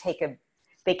finally take a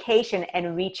vacation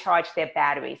and recharge their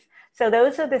batteries. So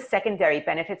those are the secondary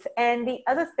benefits. And the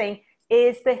other thing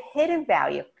is the hidden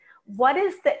value. What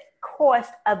is the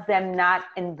cost of them not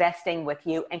investing with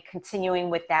you and continuing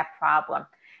with that problem?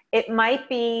 It might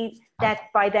be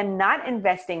that by them not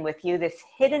investing with you, this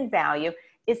hidden value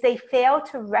is they fail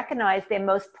to recognize their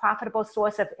most profitable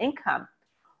source of income.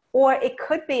 Or it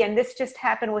could be, and this just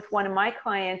happened with one of my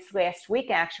clients last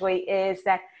week actually, is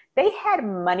that they had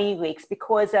money leaks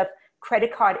because of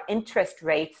credit card interest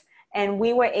rates, and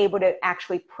we were able to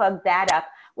actually plug that up,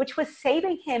 which was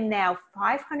saving him now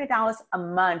 $500 a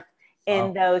month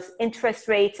in those interest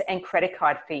rates and credit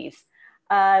card fees.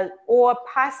 Or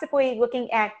possibly looking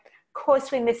at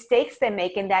costly mistakes they're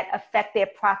making that affect their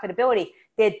profitability.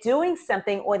 They're doing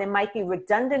something, or there might be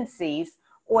redundancies,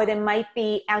 or there might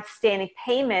be outstanding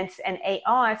payments and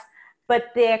ARs, but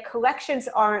their collections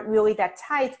aren't really that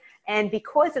tight. And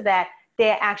because of that,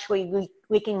 they're actually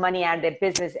leaking money out of their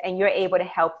business, and you're able to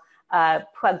help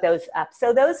plug those up.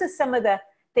 So those are some of the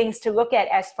things to look at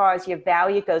as far as your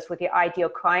value goes with your ideal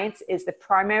clients, is the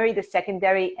primary, the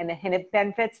secondary, and the hidden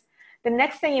benefits. The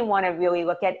next thing you want to really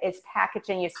look at is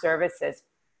packaging your services.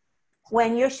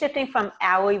 When you're shifting from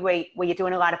hourly rate, where you're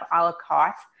doing a lot of a la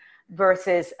carte,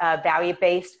 versus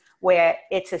value-based, where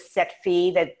it's a set fee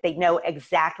that they know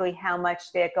exactly how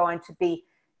much they're going to be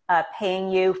paying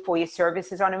you for your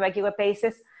services on a regular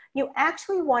basis, you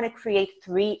actually want to create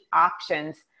 3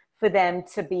 options for them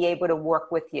to be able to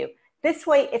work with you. This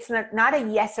way, it's not a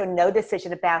yes or no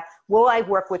decision about, will I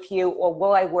work with you or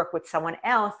will I work with someone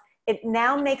else? It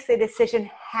now makes a decision,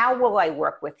 how will I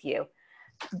work with you?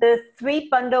 The 3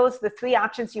 bundles, the 3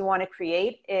 options you want to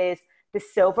create is the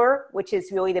silver, which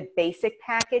is really the basic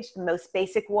package, the most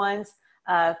basic ones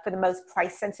for the most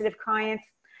price-sensitive clients.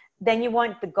 Then you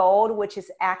want the gold, which is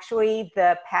actually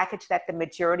the package that the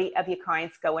majority of your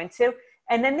clients go into.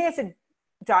 And then there's a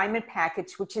diamond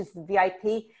package, which is the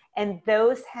VIP, and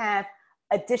those have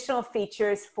additional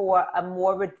features for a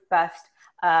more robust,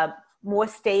 more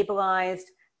stabilized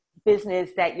business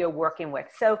that you're working with.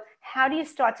 So how do you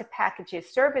start to package your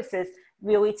services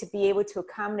really to be able to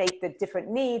accommodate the different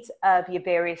needs of your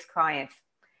various clients?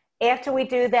 After we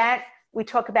do that, we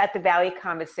talk about the value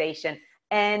conversation.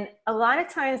 And a lot of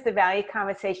times the value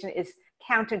conversation is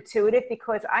counterintuitive,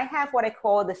 because I have what I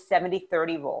call the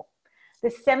 70-30 rule. The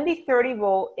 70-30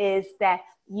 rule is that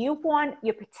you want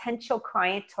your potential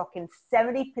client talking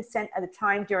 70% of the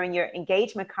time during your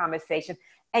engagement conversation,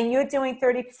 and you're doing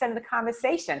 30% of the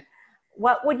conversation.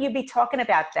 What would you be talking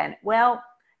about then? Well,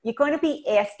 you're going to be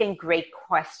asking great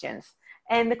questions.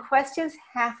 And the questions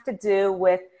have to do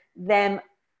with them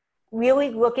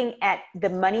really looking at the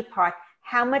money part.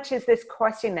 How much is this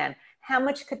costing them? How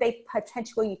much could they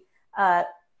potentially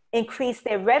increase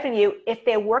their revenue if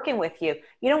they're working with you?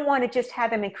 You don't want to just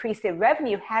have them increase their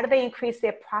revenue. How do they increase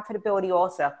their profitability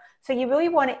also? So you really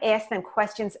want to ask them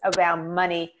questions around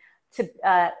money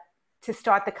to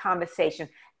start the conversation.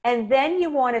 And then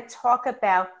you want to talk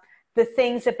about the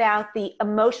things about the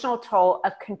emotional toll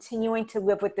of continuing to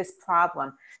live with this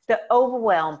problem, the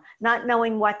overwhelm, not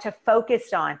knowing what to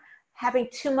focus on, having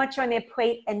too much on their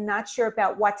plate and not sure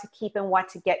about what to keep and what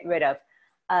to get rid of.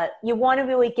 You want to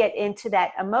really get into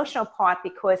that emotional part,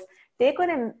 because they're going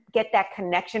to get that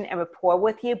connection and rapport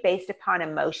with you based upon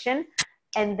emotion,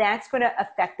 and that's going to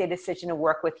affect their decision to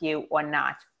work with you or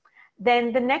not.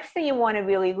 Then the next thing you want to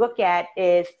really look at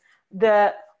is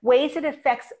the ways it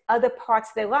affects other parts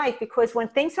of their life, because when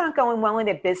things aren't going well in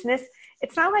their business,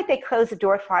 it's not like they close the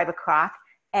door at 5 o'clock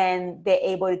and they're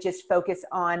able to just focus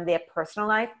on their personal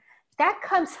life. That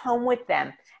comes home with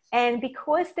them. And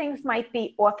because things might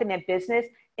be off in their business,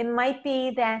 it might be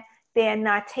that they're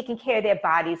not taking care of their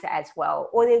bodies as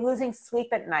well, or they're losing sleep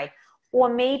at night,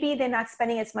 or maybe they're not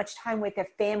spending as much time with their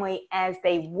family as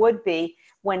they would be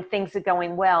when things are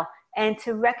going well. And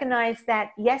to recognize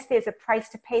that, yes, there's a price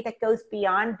to pay that goes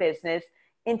beyond business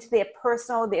into their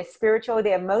personal, their spiritual,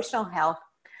 their emotional health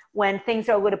when things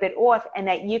are a little bit off, and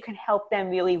that you can help them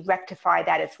really rectify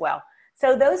that as well.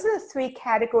 So those are the 3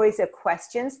 categories of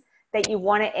questions that you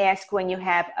want to ask when you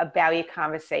have a value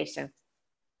conversation.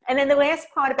 And then the last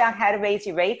part about how to raise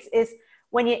your rates is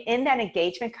when you're in that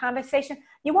engagement conversation,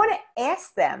 you want to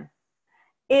ask them,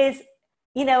 is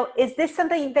this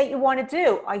something that you want to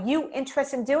do? Are you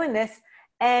interested in doing this?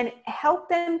 And help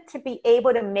them to be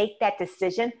able to make that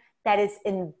decision that is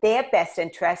in their best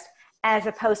interest, as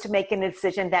opposed to making a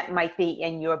decision that might be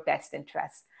in your best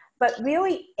interest. But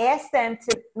really ask them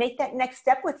to make that next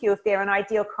step with you if they're an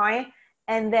ideal client,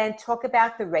 and then talk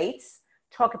about the rates,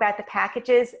 talk about the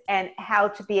packages, and how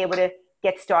to be able to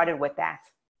get started with that.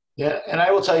 Yeah, and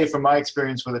I will tell you from my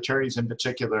experience with attorneys in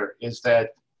particular is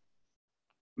that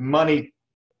money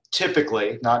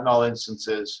typically, not in all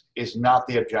instances, is not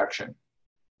the objection.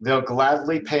 They'll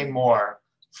gladly pay more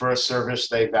for a service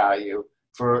they value,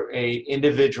 for a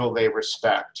individual they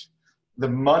respect. The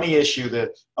money issue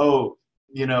that, oh,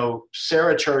 you know,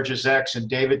 Sarah charges X and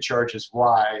David charges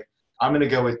Y, I'm going to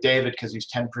go with David because he's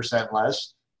 10%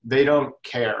 less. They don't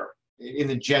care in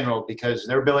the general because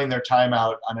they're billing their time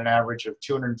out on an average of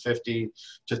 $250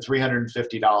 to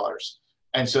 $350.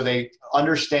 And so they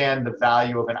understand the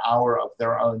value of an hour of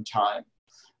their own time.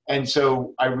 And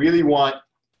so I really want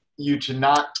you to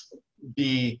not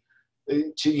be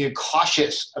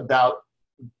cautious about,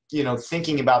 you know,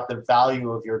 thinking about the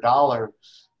value of your dollar,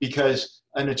 because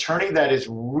an attorney that is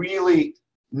really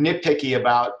nitpicky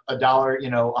about a dollar, you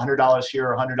know, $100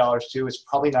 here or $100 too, is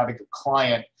probably not a good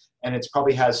client, and it's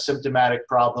probably has symptomatic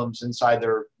problems inside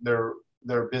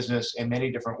their business in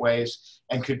many different ways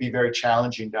and could be very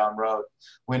challenging down the road.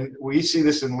 When we see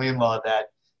this in LeanLaw, that,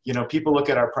 you know, people look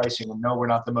at our pricing and know we're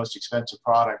not the most expensive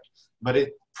product, but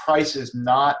price is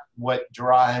not what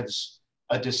drives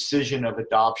a decision of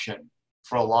adoption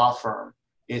for a law firm.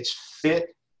 It's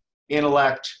fit,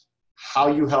 intellect, how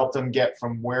you help them get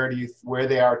from where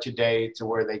they are today to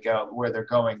where they're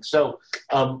going. So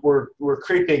we're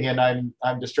creeping, and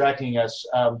I'm distracting us.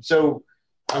 So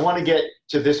I want to get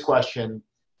to this question.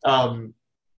 Loren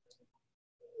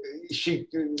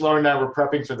and I were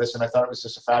prepping for this, and I thought it was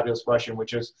just a fabulous question,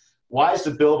 which is, why is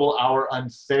the billable hour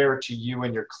unfair to you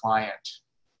and your client?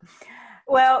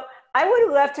 Well, I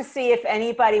would love to see if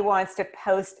anybody wants to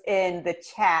post in the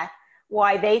chat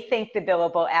why they think the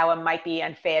billable hour might be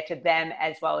unfair to them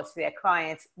as well as to their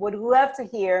clients. Would love to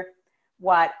hear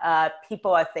what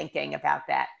people are thinking about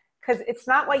that, because it's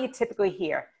not what you typically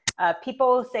hear.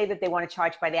 People say that they want to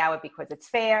charge by the hour because it's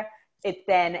fair. It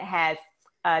then has,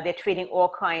 they're treating all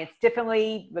clients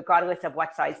differently, regardless of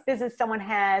what size business someone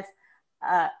has.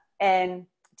 And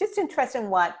just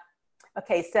interesting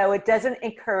okay, so it doesn't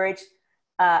encourage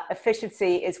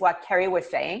efficiency is what Kerry was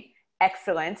saying.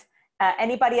 Excellent.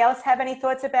 Anybody else have any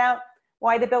thoughts about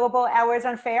why the billable hour is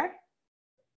unfair?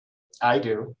 I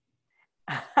do.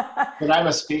 But I'm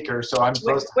a speaker, so I'm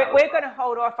supposed to. We're going to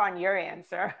hold off on your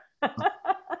answer.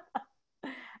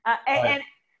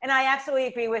 And I absolutely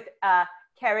agree with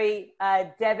Kerry.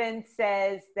 Devin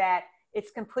says that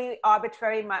it's completely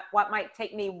arbitrary. What might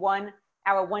take me 1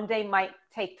 hour one day might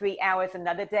take 3 hours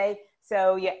another day.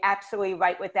 So you're absolutely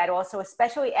right with that also,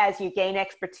 especially as you gain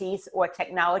expertise or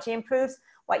technology improves.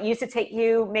 What used to take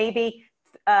you maybe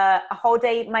a whole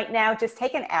day might now just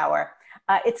take an hour.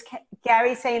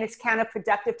 Gary's saying it's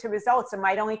counterproductive to results. It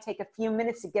might only take a few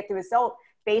minutes to get the result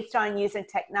based on using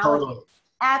technology. Totally.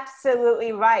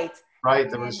 Absolutely right. Right,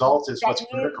 the result is what's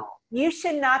critical. You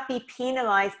should not be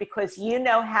penalized because you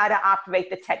know how to operate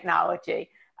the technology.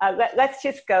 Let's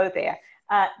just go there.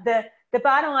 The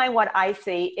bottom line, what I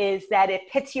see, is that it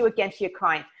pits you against your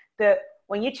client.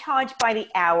 When you charge by the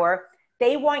hour,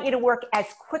 they want you to work as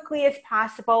quickly as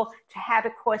possible to have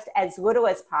it cost as little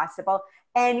as possible.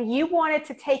 And you want it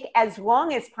to take as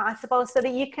long as possible so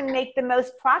that you can make the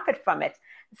most profit from it.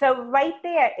 So right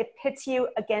there, it pits you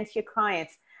against your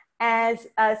clients. As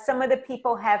some of the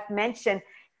people have mentioned,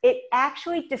 it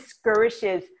actually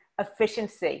discourages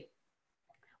efficiency.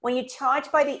 When you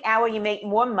charge by the hour, you make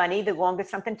more money the longer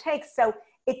something takes. So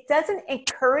it doesn't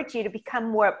encourage you to become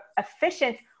more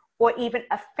efficient or even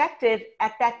effective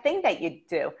at that thing that you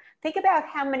do. Think about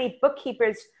how many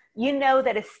bookkeepers you know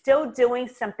that are still doing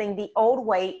something the old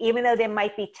way, even though there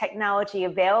might be technology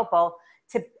available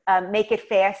to make it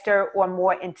faster or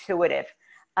more intuitive.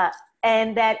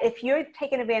 And that if you're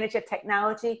taking advantage of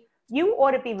technology, you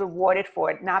ought to be rewarded for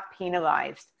it, not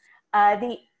penalized.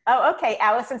 Okay,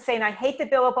 Allison's saying, I hate the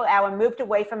billable hour, moved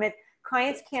away from it.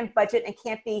 Clients can't budget and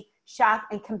can be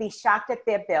shocked at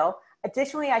their bill.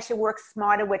 Additionally, I should work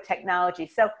smarter with technology.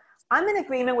 So I'm in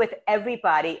agreement with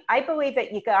everybody. I believe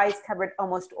that you guys covered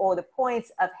almost all the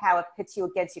points of how it pits you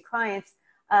against your clients.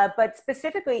 But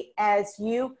specifically, as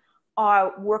you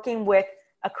are working with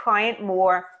a client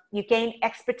more, you gain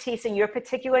expertise in your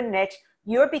particular niche,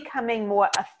 you're becoming more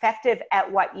effective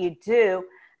at what you do.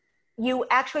 You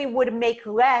actually would make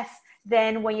less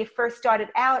than when you first started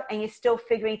out and you're still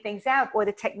figuring things out, or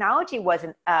the technology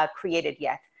wasn't created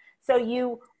yet. So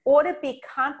you ought to be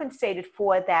compensated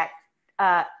for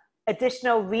that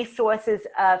additional resources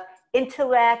of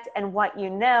intellect and what you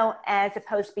know, as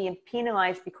opposed to being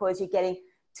penalized because you're getting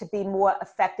to be more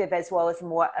effective as well as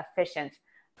more efficient.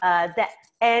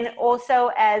 And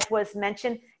also, as was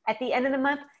mentioned, at the end of the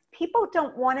month, people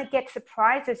don't want to get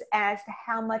surprises as to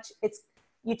how much it's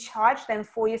you charge them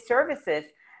for your services.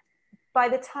 By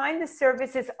the time the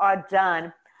services are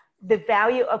done, the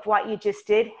value of what you just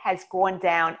did has gone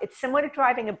down. It's similar to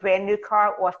driving a brand new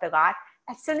car off the lot.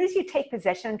 As soon as you take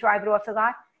possession and drive it off the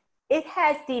lot, it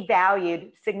has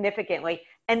devalued significantly.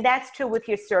 And that's true with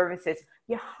your services.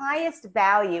 Your highest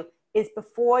value is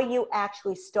before you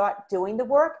actually start doing the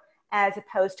work, as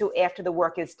opposed to after the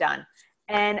work is done.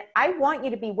 And I want you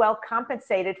to be well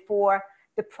compensated for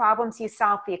the problems you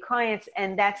solve for your clients.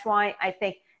 And that's why I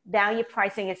think value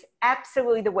pricing is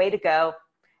absolutely the way to go.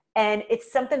 And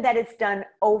it's something that is done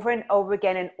over and over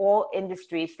again in all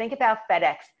industries. Think about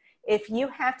FedEx. If you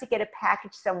have to get a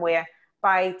package somewhere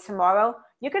by tomorrow,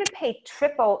 you're going to pay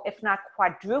triple, if not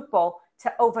quadruple,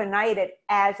 to overnight it,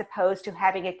 as opposed to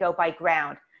having it go by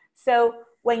ground. So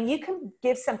when you can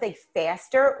give something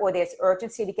faster, or there's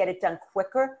urgency to get it done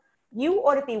quicker, you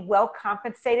ought to be well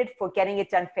compensated for getting it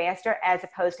done faster, as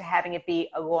opposed to having it be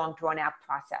a long, drawn out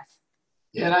process.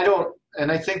 Yeah,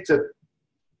 and I think that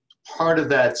part of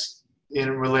that's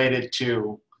related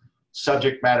to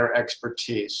subject matter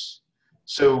expertise.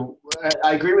 So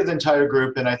I agree with the entire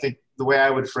group, and I think the way I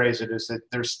would phrase it is that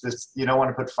there's this, you don't want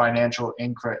to put financial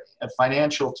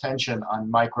tension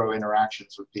on micro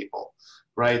interactions with people,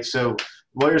 right? So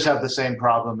lawyers have the same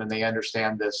problem, and they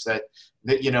understand this, that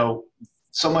you know,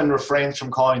 someone refrains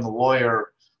from calling the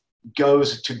lawyer,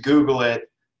 goes to Google it,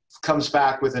 comes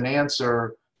back with an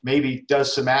answer, maybe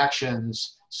does some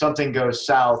actions, something goes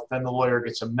south, then the lawyer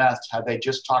gets a mess. Had they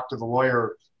just talked to the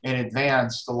lawyer in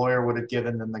advance, the lawyer would have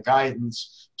given them the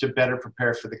guidance to better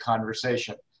prepare for the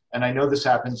conversation. And I know this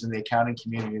happens in the accounting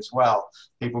community as well.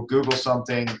 People Google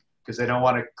something because they don't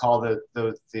want to call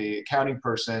the accounting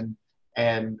person,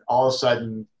 and all of a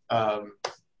sudden,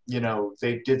 you know,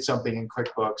 they did something in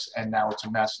QuickBooks and now it's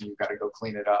a mess and you've got to go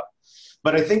clean it up.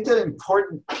 But I think the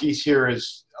important piece here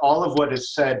is all of what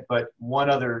is said, but one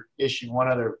other issue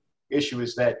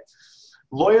is that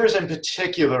lawyers in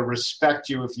particular respect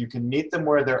you if you can meet them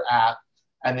where they're at,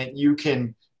 and that you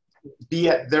can be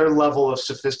at their level of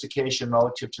sophistication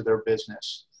relative to their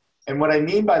business. And what I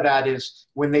mean by that is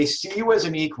when they see you as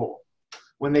an equal,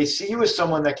 when they see you as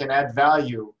someone that can add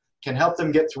value, can help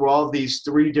them get through all of these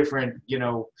three different, you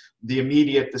know, the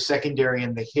immediate, the secondary,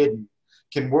 and the hidden,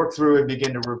 can work through and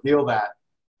begin to reveal that,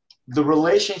 the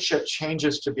relationship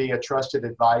changes to be a trusted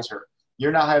advisor.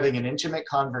 You're now having an intimate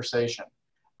conversation,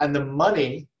 and the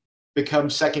money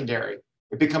becomes secondary.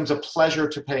 It becomes a pleasure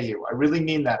to pay you. I really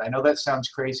mean that. I know that sounds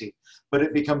crazy, but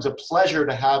it becomes a pleasure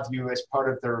to have you as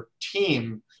part of their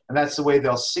team. And that's the way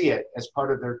they'll see it, as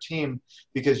part of their team,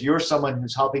 because you're someone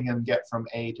who's helping them get from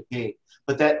A to B.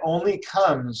 But that only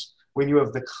comes when you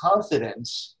have the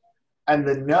confidence and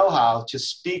the know-how to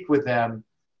speak with them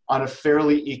on a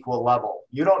fairly equal level.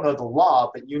 You don't know the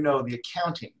law, but you know the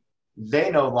accounting.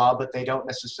 They know law, but they don't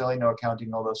necessarily know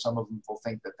accounting, although some of them will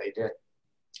think that they did.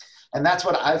 And that's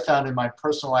what I found in my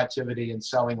personal activity in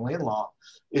selling LeanLaw,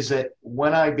 is that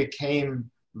when I became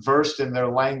versed in their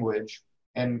language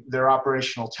and their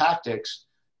operational tactics,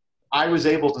 I was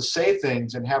able to say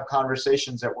things and have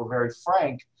conversations that were very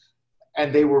frank,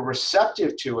 and they were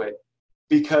receptive to it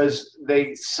because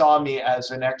they saw me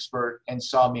as an expert and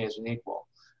saw me as an equal.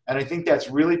 And I think that's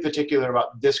really particular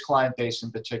about this client base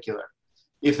in particular.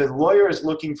 If a lawyer is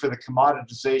looking for the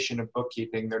commoditization of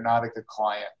bookkeeping, they're not a good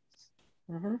client.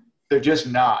 Mm-hmm. They're just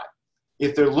not.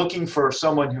 If they're looking for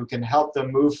someone who can help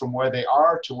them move from where they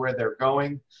are to where they're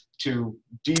going, to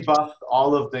debuff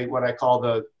all of the, what I call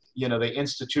the, you know, the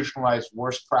institutionalized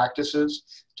worst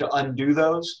practices, to undo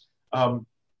those,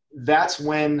 that's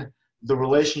when the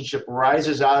relationship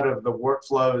rises out of the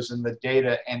workflows and the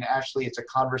data, and actually it's a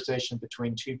conversation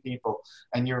between two people,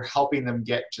 and you're helping them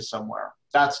get to somewhere.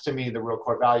 That's, to me, the real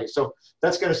core value. So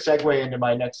that's going to segue into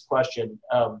my next question.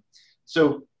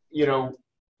 So, you know,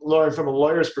 Loren, from a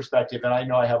lawyer's perspective, and I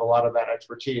know I have a lot of that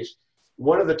expertise,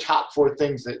 what are the top 4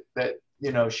 things that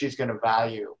you know, she's going to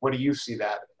value? What do you see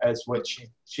that as what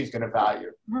she's going to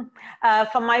value?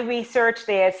 From my research,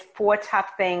 there's 4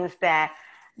 top things that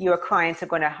your clients are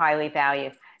going to highly value.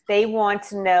 They want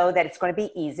to know that it's going to be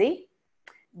easy,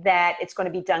 that it's going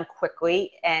to be done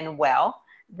quickly and well,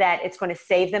 that it's going to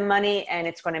save them money, and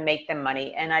it's going to make them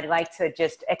money. And I'd like to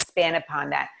just expand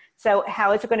upon that. So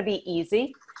how is it going to be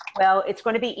easy? Well, it's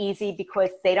going to be easy because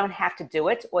they don't have to do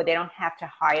it, or they don't have to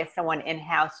hire someone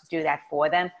in-house to do that for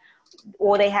them.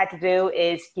 All they had to do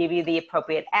is give you the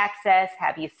appropriate access,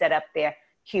 have you set up their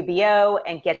QBO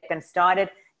and get them started,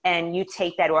 and you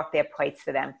take that off their plates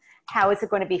for them. How is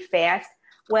it going to be fast?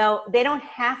 Well, they don't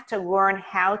have to learn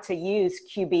how to use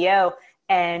QBO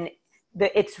and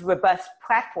its robust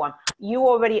platform. You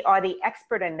already are the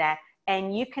expert in that.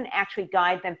 and you can actually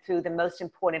guide them through the most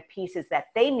important pieces that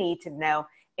they need to know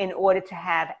in order to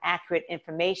have accurate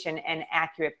information and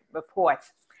accurate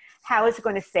reports. How is it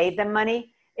going to save them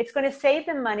money? It's going to save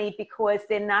them money because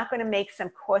they're not going to make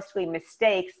some costly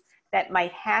mistakes that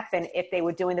might happen if they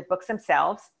were doing the books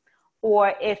themselves,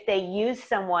 or if they use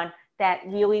someone that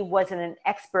really wasn't an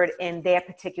expert in their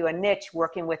particular niche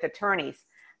working with attorneys.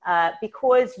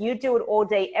 Because you do it all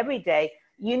day, every day,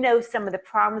 you know some of the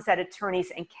problems that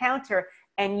attorneys encounter,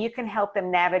 and you can help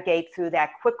them navigate through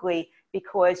that quickly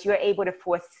because you're able to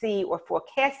foresee or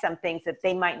forecast some things that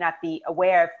they might not be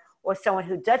aware of, or someone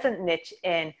who doesn't niche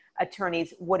in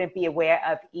attorneys wouldn't be aware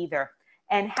of either.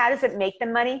 And how does it make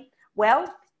them money?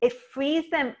 Well, it frees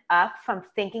them up from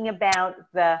thinking about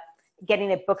getting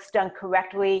their books done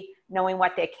correctly, knowing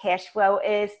what their cash flow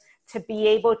is, to be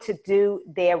able to do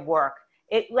their work.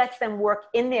 It lets them work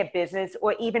in their business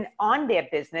or even on their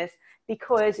business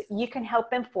because you can help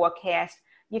them forecast.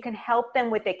 You can help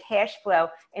them with their cash flow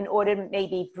in order to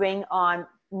maybe bring on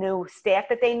new staff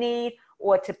that they need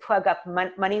or to plug up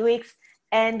money leaks.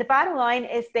 And the bottom line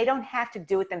is they don't have to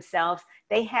do it themselves.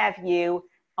 They have you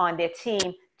on their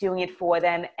team doing it for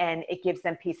them, and it gives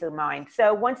them peace of mind.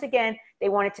 So once again, they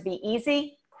want it to be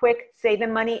easy, quick, save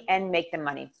them money, and make them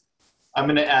money. I'm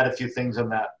going to add a few things on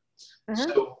that. Mm-hmm.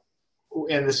 So,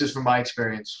 and this is from my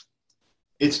experience,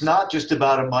 it's not just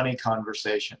about a money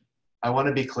conversation. I want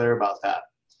to be clear about that.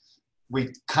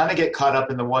 We kind of get caught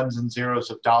up in the ones and zeros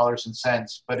of dollars and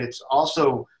cents, but it's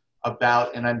also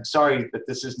about, and I'm sorry that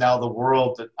this is now the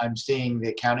world that I'm seeing the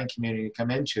accounting community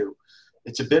come into,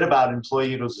 it's a bit about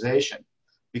employee utilization.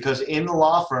 Because in the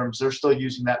law firms, they're still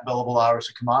using that billable hour as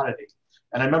a commodity.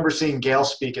 And I remember seeing Gail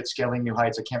speak at Scaling New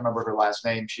Heights. I can't remember her last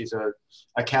name. She's a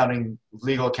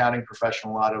legal accounting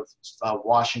professional out of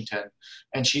Washington.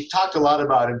 And she talked a lot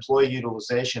about employee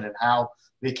utilization and how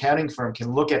the accounting firm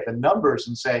can look at the numbers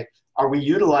and say, are we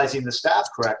utilizing the staff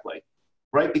correctly?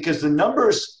 Right? Because the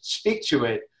numbers speak to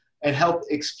it and help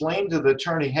explain to the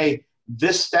attorney, hey,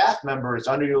 this staff member is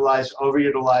underutilized,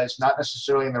 overutilized, not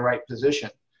necessarily in the right position.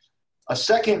 A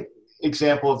second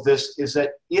example of this is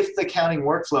that if the accounting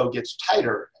workflow gets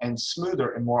tighter and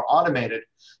smoother and more automated,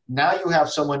 now you have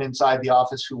someone inside the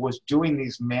office who was doing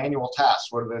these manual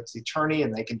tasks, whether it's the attorney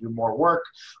and they can do more work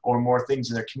or more things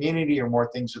in their community or more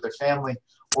things with their family,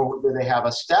 or whether they have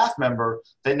a staff member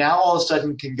that now all of a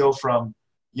sudden can go from,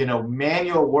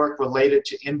 manual work related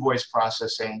to invoice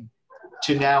processing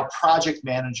to now project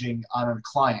managing on a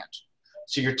client.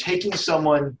 So you're taking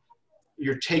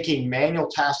manual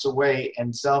tasks away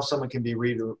and someone can be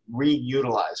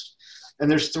reutilized. And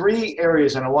there's three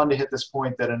areas, and I wanted to hit this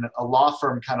point, that a law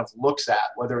firm kind of looks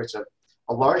at, whether it's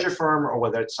a larger firm or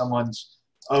whether it's someone's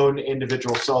own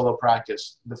individual solo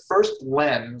practice. The first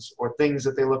lens or things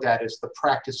that they look at is the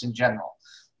practice in general.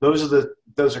 Those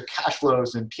are cash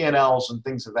flows and P&Ls and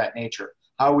things of that nature.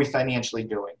 How are we financially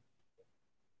doing?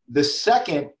 The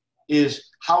second is,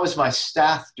 how is my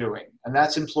staff doing? And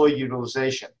that's employee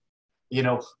utilization.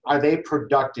 Are they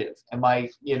productive?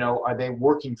 Are they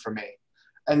working for me?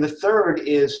 And the third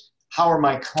is, how are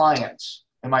my clients?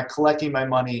 Am I collecting my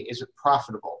money? Is it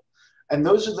profitable? And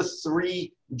those are the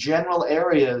three general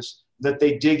areas that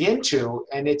they dig into.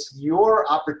 And it's your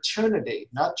opportunity,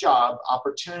 not job,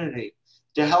 opportunity,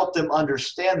 to help them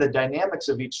understand the dynamics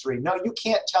of each three. No, you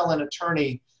can't tell an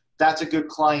attorney that's a good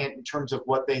client in terms of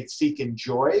what they seek in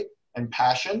joy and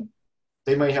passion.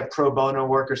 They might have pro bono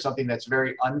work or something that's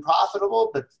very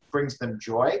unprofitable but brings them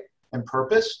joy and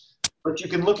purpose. But you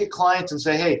can look at clients and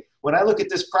say, hey, when I look at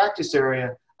this practice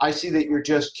area, I see that you're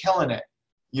just killing it.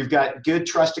 You've got good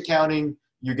trust accounting.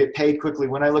 You get paid quickly.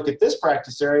 When I look at this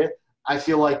practice area, I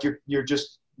feel like you're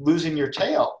just losing your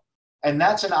tail. And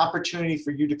that's an opportunity for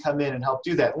you to come in and help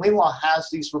do that. LeanLaw has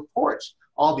these reports.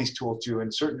 All these tools do in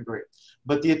a certain degree.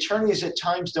 But the attorneys at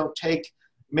times don't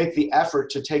make the effort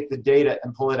to take the data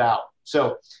and pull it out.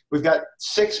 So we've got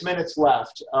 6 minutes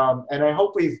left, and I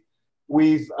hope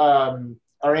we've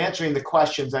are answering the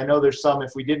questions. I know there's some.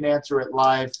 If we didn't answer it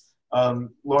live,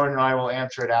 Loren and I will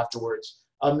answer it afterwards.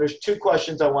 There's two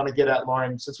questions I want to get at,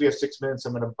 Loren. Since we have 6 minutes,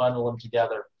 I'm going to bundle them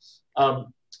together.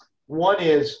 One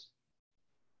is,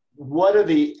 what are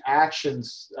the action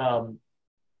steps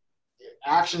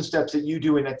that you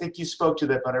do? And I think you spoke to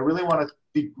that, but I really want to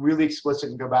be really explicit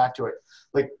and go back to it.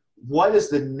 Like, what is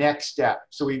the next step?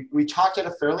 So we talked at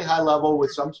a fairly high level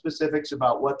with some specifics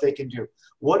about what they can do.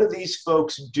 What do these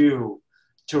folks do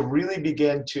to really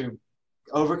begin to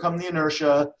overcome the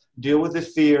inertia, deal with the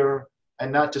fear,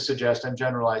 and not to suggest, I'm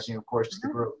generalizing, of course, to the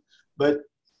group, but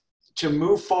to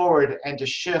move forward and to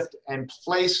shift and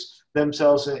place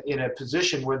themselves in a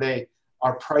position where they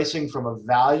are pricing from a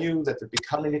value that they're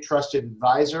becoming a trusted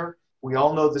advisor. We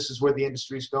all know this is where the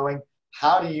industry is going.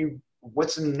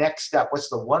 What's the next step? What's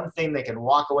the one thing they can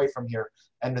walk away from here?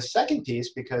 And the second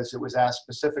piece, because it was asked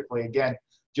specifically, again,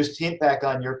 just hint back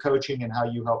on your coaching and how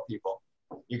you help people.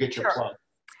 You get your Sure.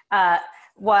 plug.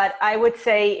 What I would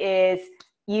say is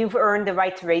you've earned the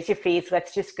right to raise your fees.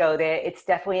 Let's just go there. It's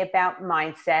definitely about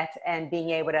mindset and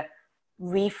being able to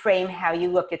reframe how you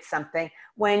look at something.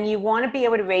 When you want to be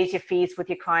able to raise your fees with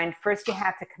your client, first you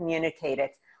have to communicate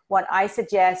it. What I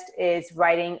suggest is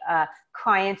writing a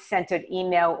client-centered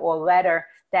email or letter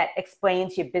that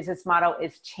explains your business model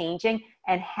is changing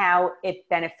and how it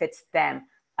benefits them.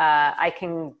 I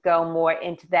can go more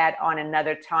into that on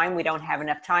another time. We don't have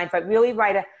enough time, but really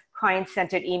write a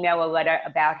client-centered email or letter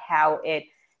about how it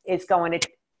is going to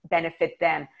benefit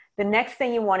them. The next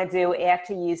thing you want to do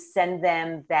after you send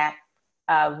them that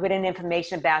written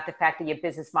information about the fact that your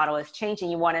business model is changing,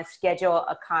 you want to schedule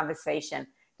a conversation.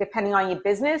 Depending on your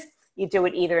business, you do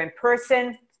it either in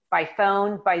person, by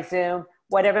phone, by Zoom,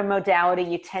 whatever modality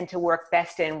you tend to work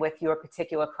best in with your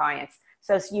particular clients.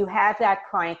 So you have that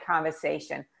client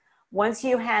conversation. Once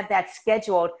you have that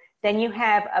scheduled, then you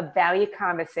have a value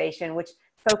conversation which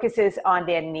focuses on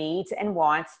their needs and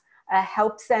wants,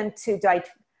 helps them to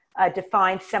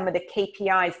define some of the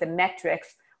KPIs, the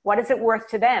metrics. What is it worth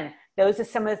to them? Those are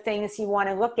some of the things you want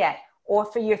to look at.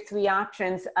 Offer your 3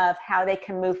 options of how they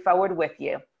can move forward with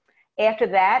you. After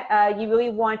that, you really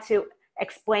want to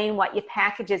explain what your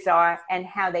packages are and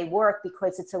how they work,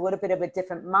 because it's a little bit of a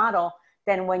different model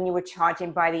than when you were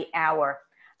charging by the hour.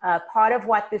 Part of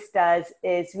what this does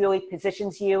is really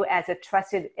positions you as a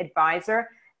trusted advisor.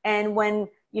 And when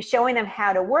you're showing them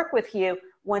how to work with you,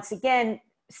 once again,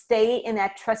 stay in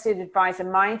that trusted advisor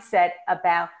mindset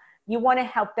about you want to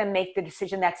help them make the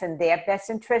decision that's in their best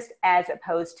interest as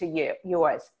opposed to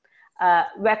yours.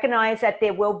 Recognize that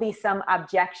there will be some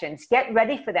objections. Get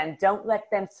ready for them. Don't let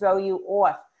them throw you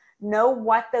off. Know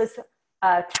what those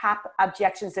top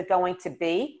objections are going to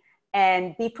be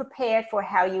and be prepared for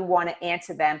how you want to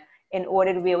answer them in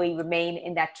order to really remain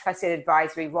in that trusted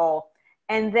advisory role.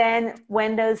 And then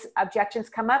when those objections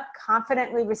come up,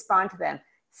 confidently respond to them.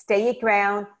 Stay your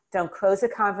ground. Don't close the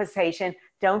conversation.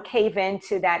 Don't cave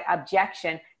into that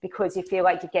objection because you feel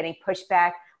like you're getting pushed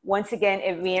back. Once again,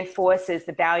 it reinforces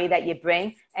the value that you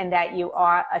bring and that you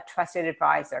are a trusted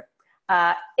advisor.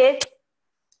 If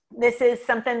this is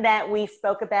something that we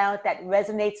spoke about that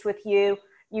resonates with you,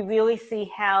 you really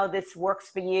see how this works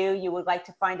for you, you would like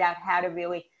to find out how to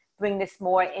really bring this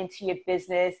more into your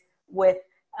business with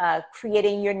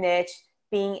creating your niche,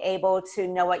 being able to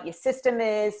know what your system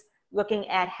is, looking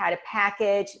at how to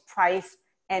package, price,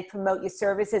 and promote your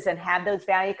services and have those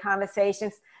value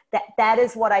conversations. That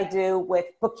is what I do with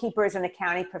bookkeepers and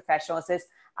accounting professionals is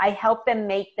I help them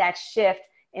make that shift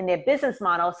in their business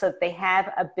model so that they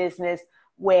have a business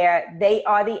where they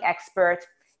are the expert.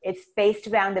 It's based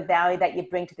around the value that you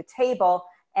bring to the table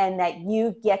and that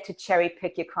you get to cherry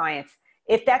pick your clients.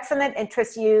 If that's something that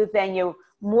interests you, then you're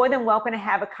more than welcome to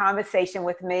have a conversation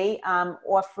with me.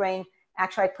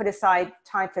 Actually, I put aside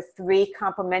time for 3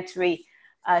 complimentary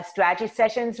strategy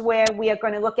sessions where we are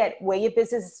going to look at where your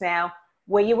business is now,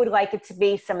 where you would like it to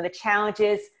be, some of the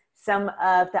challenges, some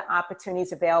of the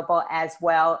opportunities available as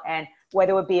well, and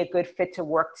whether it would be a good fit to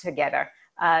work together.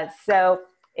 So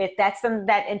if that's something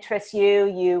that interests you,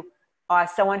 you are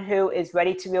someone who is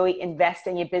ready to really invest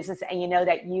in your business and you know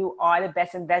that you are the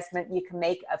best investment you can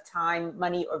make of time,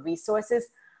 money, or resources,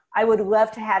 I would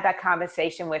love to have that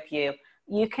conversation with you.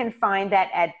 You can find that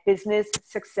at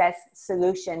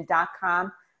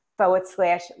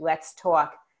businesssuccesssolution.com/let's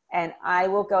talk. And I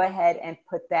will go ahead and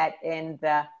put that in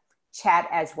the chat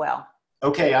as well.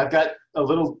 Okay, I've got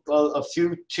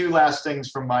two last things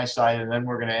from my side, and then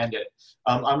we're going to end it.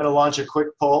 I'm going to launch a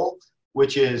quick poll,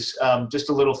 which is just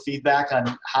a little feedback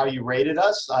on how you rated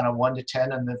us on a 1 to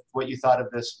 10 and what you thought of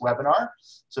this webinar.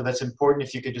 So that's important.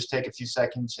 If you could just take a few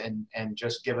seconds and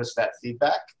just give us that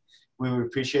feedback, we would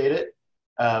appreciate it.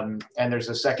 And there's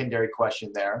a secondary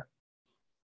question there.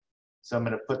 So I'm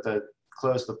going to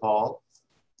close the poll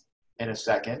in a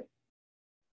second.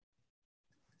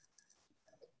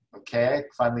 Okay,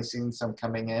 finally seeing some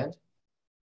coming in.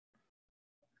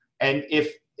 And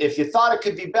if you thought it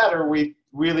could be better, we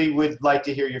really would like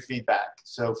to hear your feedback.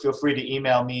 So feel free to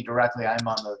email me directly. I'm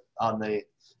on the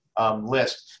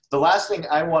list. The last thing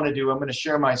I want to do, I'm going to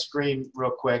share my screen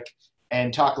real quick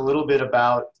and talk a little bit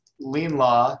about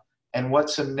LeanLaw and what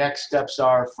some next steps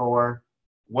are for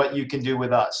what you can do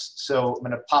with us. So I'm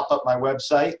going to pop up my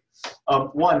website.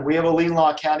 One, we have a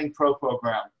LeanLaw Accounting Pro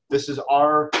program. This is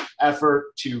our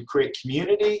effort to create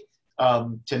community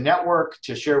to network,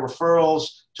 to share referrals,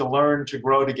 to learn, to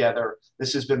grow together.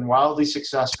 This has been wildly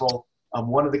successful.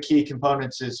 One of the key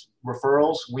components is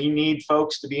referrals. We need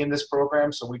folks to be in this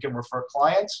program so we can refer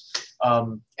clients.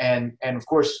 And of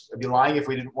course, I'd be lying if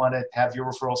we didn't want to have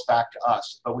your referrals back to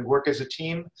us. But we work as a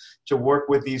team to work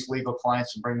with these legal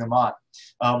clients and bring them on.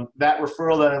 That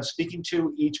referral that I'm speaking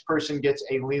to, each person gets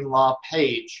a LeanLaw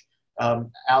page.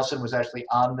 Allison was actually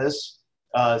on this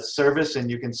service, and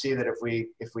you can see that if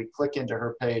we click into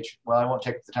her page, well, I won't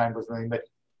take the time with me, but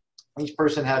each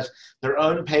person has their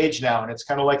own page now, and it's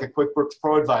kind of like a QuickBooks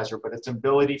Pro Advisor, but it's an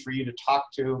ability for you to talk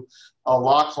to a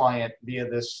law client via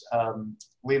this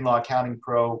LeanLaw Accounting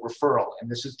Pro referral,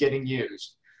 and this is getting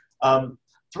used.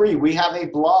 3, we have a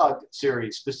blog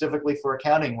series specifically for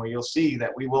accounting where you'll see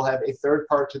that we will have a third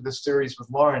part to this series with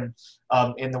Loren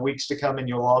in the weeks to come, and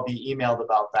you'll all be emailed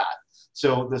about that.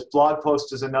 So this blog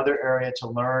post is another area to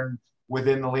learn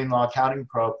within the LeanLaw Accounting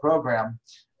Pro program.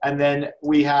 And then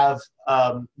we have,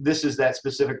 this is that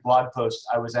specific blog post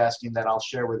I was asking that I'll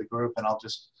share with the group, and I'll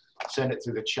just send it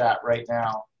through the chat right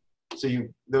now. So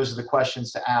those are the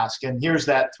questions to ask. And here's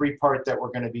that 3-part that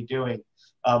we're going to be doing.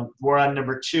 We're on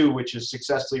number 2, which is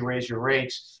successfully raise your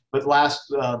rates. But the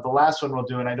last one we'll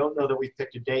do, and I don't know that we've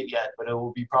picked a date yet, but it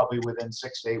will be probably within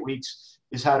 6 to 8 weeks,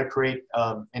 is how to create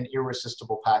an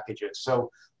irresistible packages.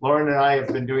 So Loren and I have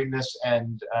been doing this,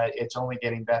 and it's only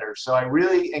getting better. So I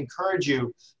really encourage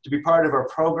you to be part of our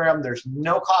program. There's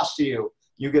no cost to you.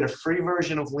 You get a free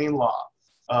version of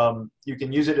LeanLaw. You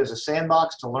can use it as a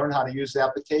sandbox to learn how to use the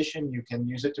application. You can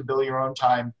use it to bill your own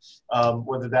time,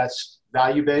 whether that's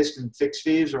value-based and fixed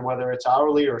fees, or whether it's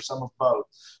hourly, or some of both.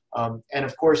 And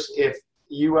of course, if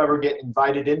you ever get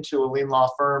invited into a LeanLaw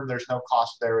firm, there's no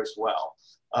cost there as well.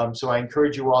 So I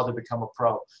encourage you all to become a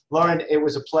pro. Loren, it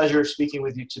was a pleasure speaking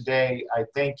with you today. I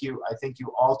thank you. I thank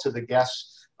you all to the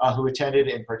guests who attended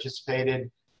and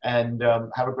participated, and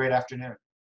have a great afternoon.